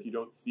 Even if you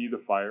don't see the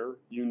fire,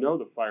 you know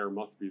the fire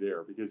must be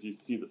there because you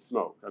see the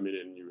smoke. I mean,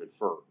 and you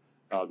infer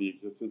the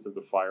existence of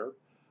the fire.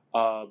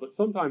 But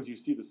sometimes you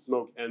see the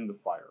smoke and the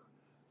fire.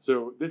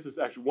 So this is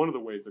actually one of the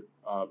ways that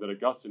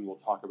Augustine will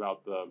talk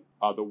about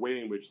the way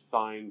in which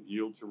signs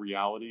yield to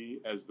reality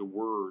as the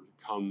Word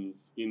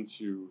comes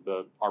into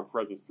our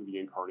presence through the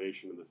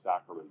Incarnation and the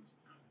sacraments.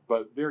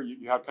 But there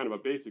you have kind of a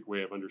basic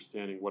way of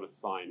understanding what a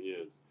sign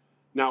is.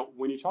 Now,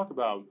 when you talk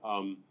about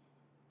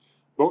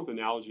both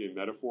analogy and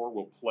metaphor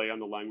will play on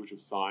the language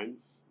of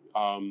signs,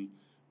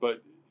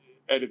 but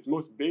at its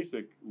most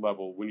basic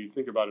level, when you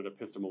think about it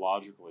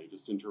epistemologically,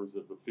 just in terms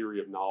of the theory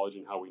of knowledge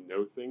and how we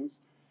know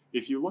things,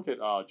 if you look at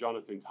John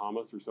of St.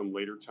 Thomas or some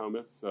later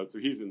Thomists, so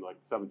he's in like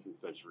the 17th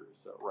century or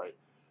so, right?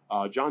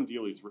 John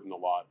Dealey's written a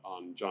lot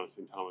on John of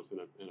St. Thomas and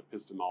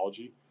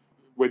epistemology.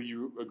 Whether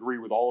you agree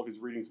with all of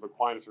his readings of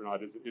Aquinas or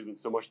not isn't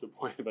so much the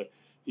point, but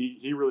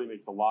he really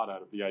makes a lot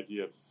out of the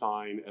idea of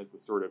sign as the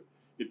sort of,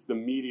 it's the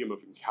medium of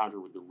encounter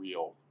with the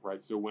real,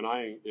 right? So when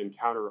I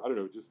encounter, I don't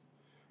know, just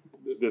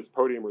this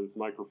podium or this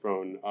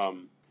microphone,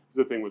 this is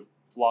the thing with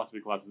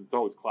philosophy classes, it's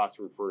always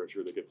classroom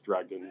furniture that gets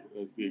dragged in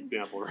as the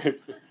example, right?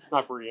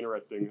 Not very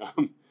interesting.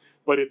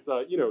 But it's,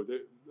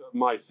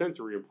 my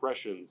sensory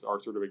impressions are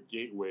sort of a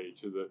gateway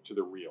to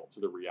the real, to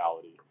the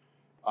reality.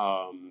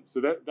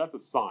 So that's a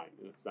sign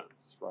in a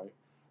sense, right?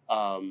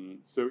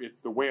 So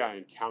it's the way I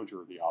encounter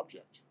the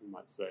object, we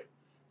might say.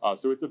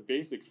 So it's a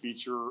basic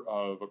feature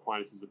of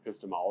Aquinas'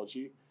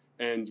 epistemology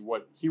and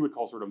what he would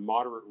call sort of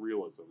moderate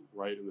realism,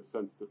 right? In the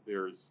sense that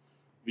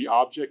the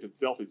object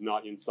itself is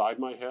not inside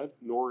my head,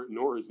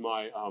 nor is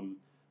my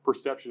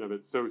perception of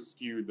it so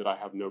skewed that I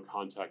have no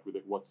contact with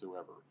it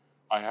whatsoever.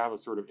 I have a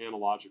sort of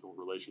analogical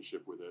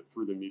relationship with it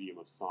through the medium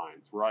of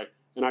signs, right?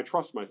 And I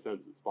trust my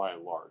senses by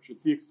and large.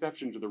 It's the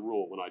exception to the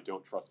rule when I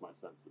don't trust my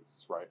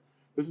senses, right?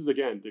 This is,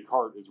 again,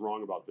 Descartes is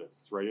wrong about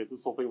this, right? It's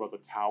this whole thing about the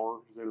tower.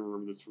 Does anyone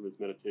remember this from his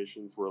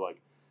meditations where,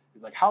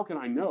 he's like, how can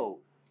I know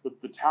that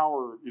the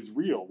tower is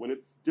real when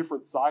it's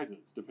different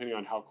sizes depending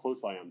on how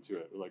close I am to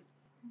it? Like,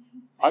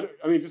 I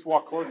mean, just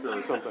walk closer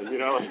or something,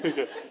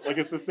 like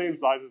it's the same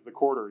size as the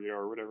quarter,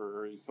 or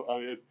whatever.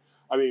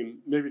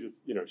 Maybe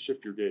just,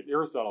 shift your gaze.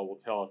 Aristotle will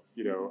tell us,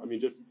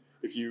 just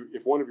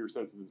if one of your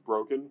senses is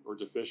broken or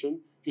deficient,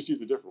 just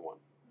use a different one.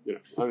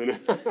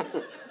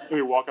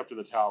 Maybe walk up to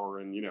the tower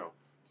and,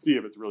 see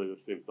if it's really the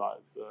same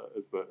size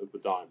as the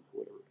dime, or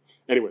whatever.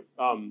 Anyways,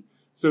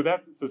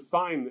 so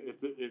sign.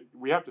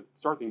 We have to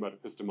start thinking about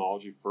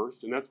epistemology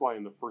first, and that's why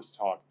in the first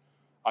talk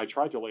I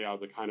tried to lay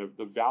out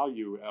the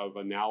value of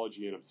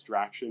analogy and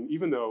abstraction,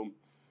 even though,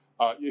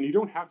 and you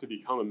don't have to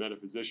become a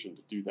metaphysician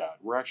to do that.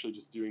 We're actually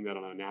just doing that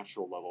on a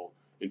natural level,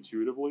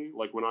 intuitively.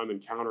 Like when I'm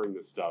encountering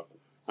this stuff,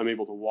 I'm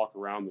able to walk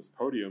around this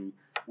podium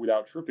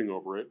without tripping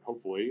over it,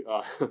 hopefully,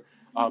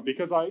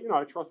 because I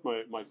trust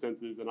my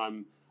senses, and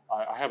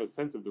I have a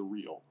sense of the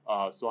real.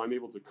 So I'm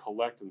able to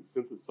collect and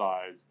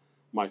synthesize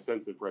my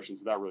sense impressions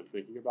without really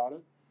thinking about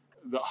it.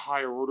 The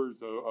higher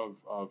orders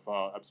of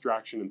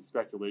abstraction and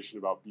speculation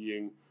about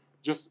being,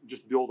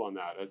 just build on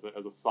that as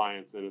a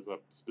science and as a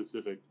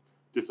specific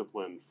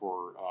discipline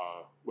for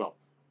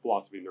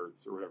philosophy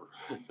nerds or whatever.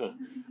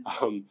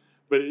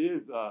 But it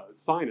is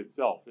sign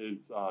itself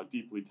is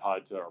deeply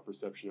tied to our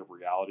perception of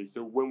reality.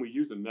 So when we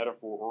use a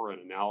metaphor or an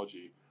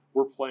analogy,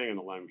 we're playing in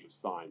the language of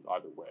signs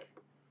either way,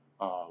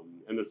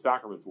 and the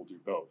sacraments will do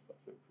both, I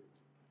think.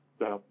 Does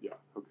that help? Yeah.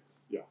 Okay.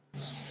 Yeah.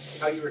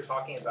 How you were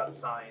talking about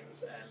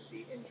signs and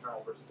the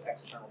internal versus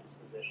external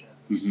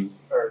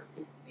dispositions, or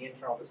the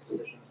internal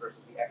dispositions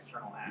versus the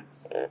external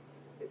acts.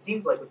 It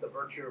seems like with the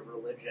virtue of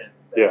religion,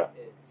 that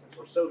since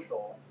we're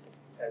social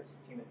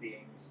as human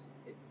beings,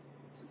 it's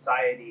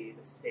society,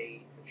 the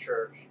state, the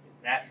church is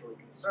naturally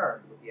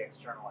concerned with the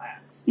external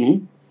acts.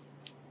 Mm-hmm.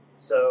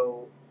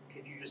 So,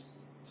 could you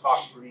just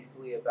talk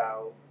briefly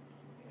about,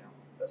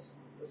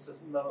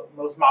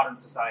 most modern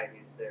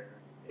societies, there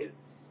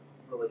is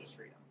religious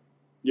freedom.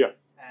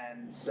 Yes.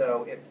 And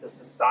so if the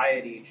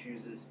society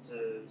chooses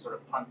to sort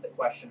of punt the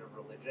question of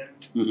religion,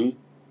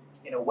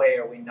 in a way,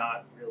 are we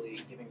not really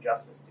giving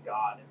justice to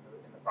God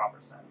in the proper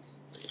sense?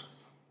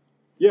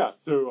 Yeah,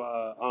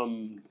 so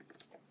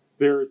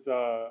there's,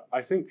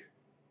 I think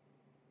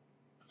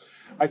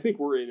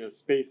we're in a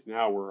space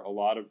now where a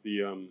lot of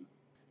the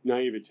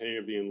naivete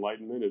of the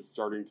Enlightenment is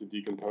starting to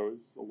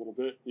decompose a little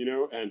bit,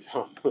 and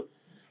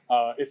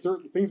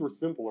things were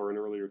simpler in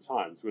earlier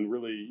times when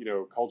really,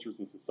 cultures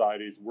and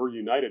societies were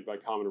united by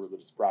common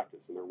religious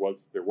practice, and there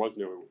was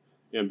no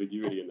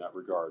ambiguity in that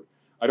regard.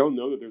 I don't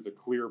know that there's a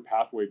clear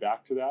pathway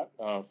back to that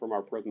from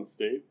our present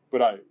state,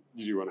 but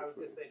did you want to? I was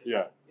going to say,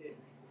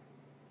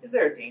 is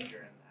there a danger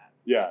in that?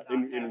 Yeah,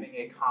 in having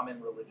a common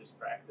religious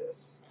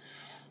practice.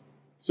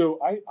 So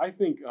I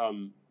think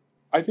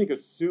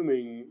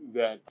assuming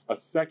that a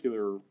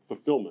secular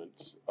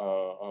fulfillment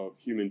of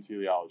human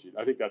teleology,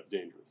 I think that's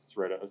dangerous,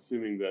 right?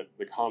 Assuming that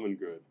the common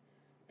good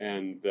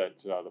and that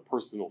the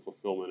personal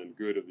fulfillment and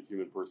good of the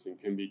human person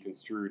can be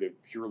construed in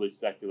purely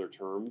secular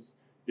terms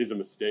is a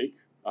mistake,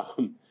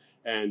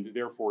 and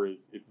therefore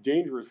it's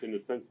dangerous in the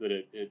sense that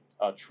it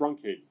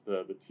truncates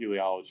the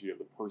teleology of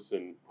the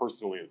person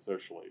personally and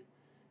socially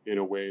in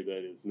a way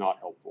that is not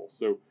helpful.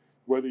 So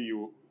whether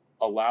you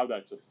allow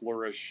that to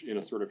flourish in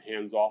a sort of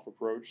hands-off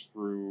approach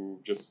through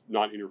just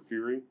not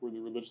interfering with the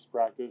religious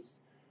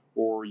practice,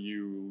 or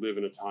you live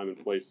in a time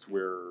and place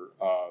where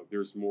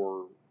there's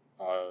more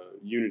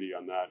unity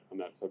on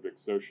that subject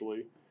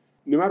socially.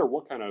 No matter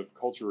what kind of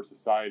culture or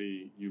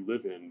society you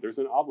live in, there's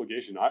an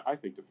obligation, I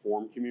think, to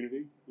form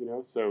community.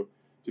 So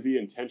to be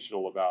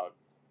intentional about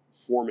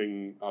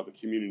forming the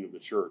communion of the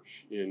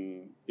church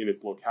in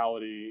its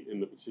locality, in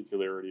the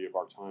particularity of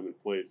our time and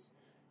place,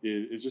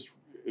 is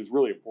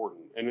really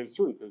important. And in a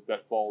certain sense,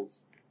 that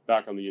falls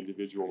back on the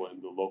individual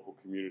and the local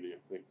community, I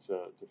think,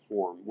 to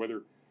form.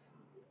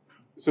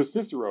 So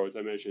Cicero, as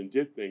I mentioned,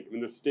 did think,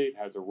 the state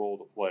has a role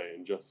to play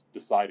in just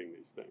deciding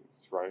these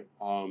things, right?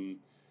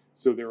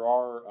 So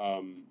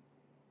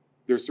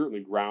there's certainly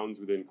grounds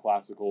within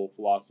classical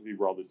philosophy,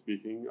 broadly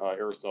speaking.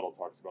 Aristotle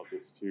talks about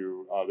this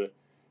too,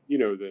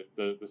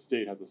 that the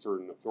state has a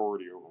certain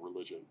authority over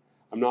religion.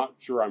 I'm not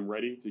sure I'm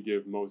ready to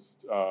give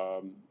most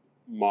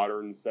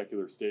modern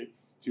secular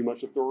states too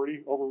much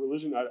authority over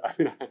religion.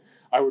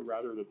 I would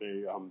rather that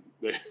they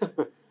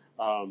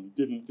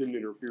didn't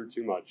interfere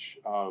too much.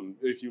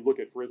 If you look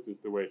at, for instance,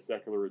 the way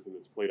secularism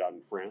is played out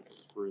in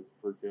France,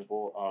 for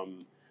example,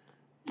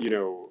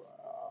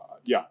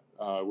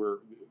 where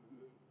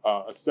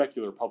a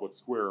secular public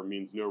square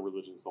means no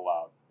religion is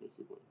allowed,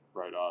 basically,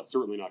 right?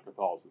 Certainly not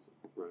Catholicism,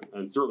 right?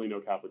 And certainly no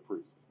Catholic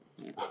priests.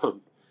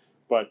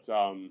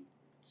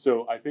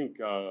 So I think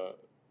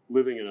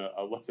living in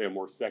let's say, a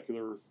more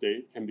secular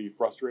state can be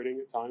frustrating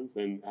at times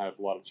and have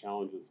a lot of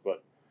challenges.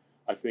 But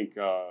I think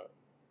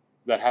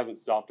that hasn't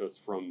stopped us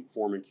from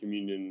forming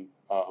communion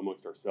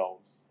amongst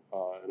ourselves.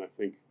 And I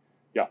think,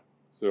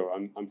 so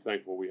I'm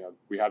thankful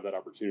we have that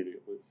opportunity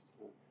at least.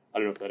 I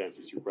don't know if that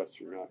answers your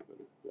question or not, but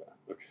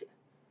okay.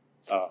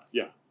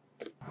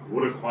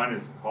 Would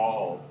Aquinas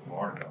call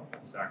martyrdom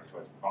a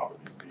sacrifice, properly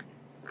speaking?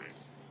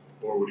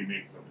 Or would he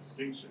make some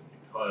distinction?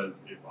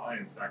 Because if I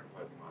am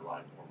sacrificing my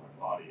life or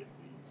my body, it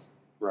leads.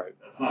 Right.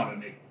 That's not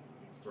an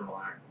external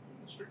act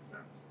in the strict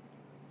sense.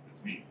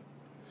 It's me.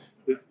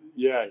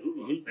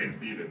 St.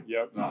 Stephen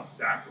is not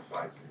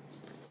sacrificing.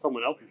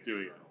 Someone else is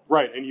doing it.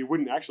 Right, and you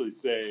wouldn't actually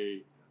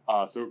say...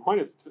 so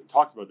Aquinas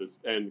talks about this,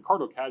 and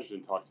Cardinal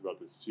Cajetan talks about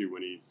this too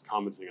when he's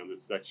commenting on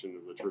this section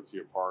of the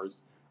Tertia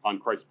Pars on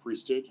Christ's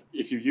priesthood.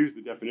 If you use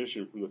the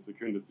definition from the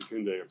Secunda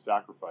Secundae of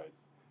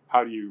sacrifice,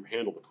 how do you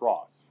handle the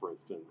cross, for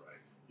instance? Right.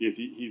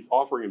 He's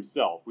offering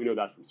himself. We know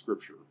that from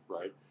Scripture,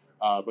 right?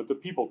 But the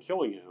people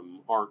killing him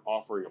aren't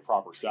offering a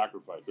proper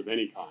sacrifice of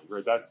any kind,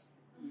 right? That's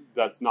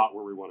not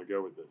where we want to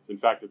go with this. In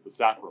fact, it's a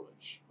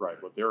sacrilege, right?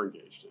 What they're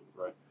engaged in,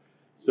 right?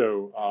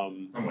 So,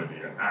 in some way,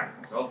 the act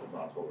itself is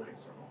not totally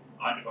external.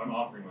 If I'm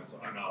offering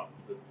myself, I'm not.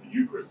 The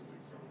Eucharist is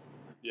external.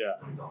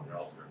 He's on the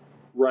altar.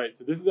 Right.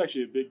 So this is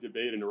actually a big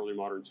debate in early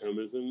modern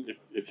Thomism.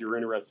 If you're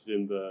interested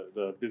in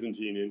the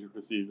Byzantine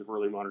intricacies of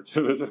early modern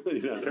Thomism,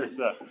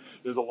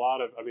 there's a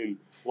lot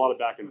of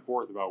back and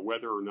forth about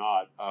whether or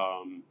not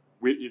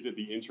is it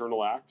the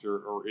internal act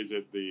or is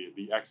it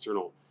the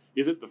external?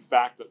 Is it the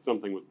fact that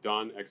something was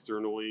done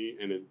externally,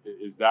 and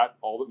is that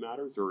all that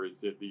matters, or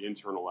is it the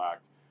internal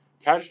act?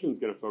 Cajetan's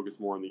going to focus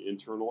more on the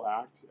internal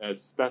act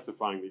as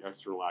specifying the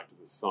external act as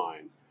a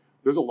sign.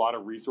 There's a lot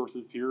of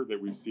resources here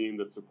that we've seen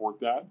that support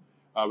that.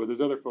 But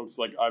there's other folks,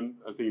 like I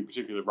think in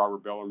particular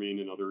Robert Bellarmine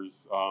and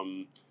others,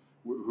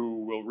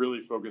 who will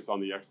really focus on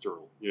the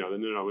external.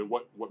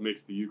 What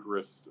makes the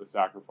Eucharist a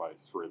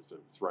sacrifice, for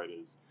instance, right,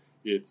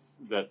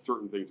 it's that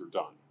certain things are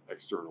done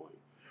externally.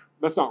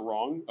 That's not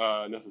wrong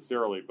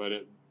necessarily, but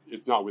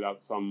it's not without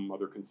some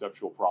other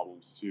conceptual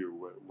problems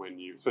too,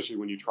 especially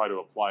when you try to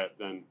apply it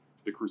then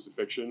to the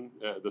crucifixion,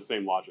 the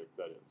same logic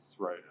that is,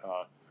 right?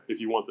 If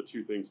you want the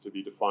two things to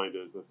be defined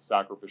as a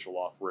sacrificial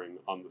offering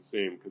on the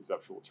same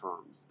conceptual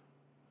terms.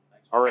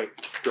 All right,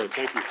 great,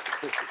 thank you.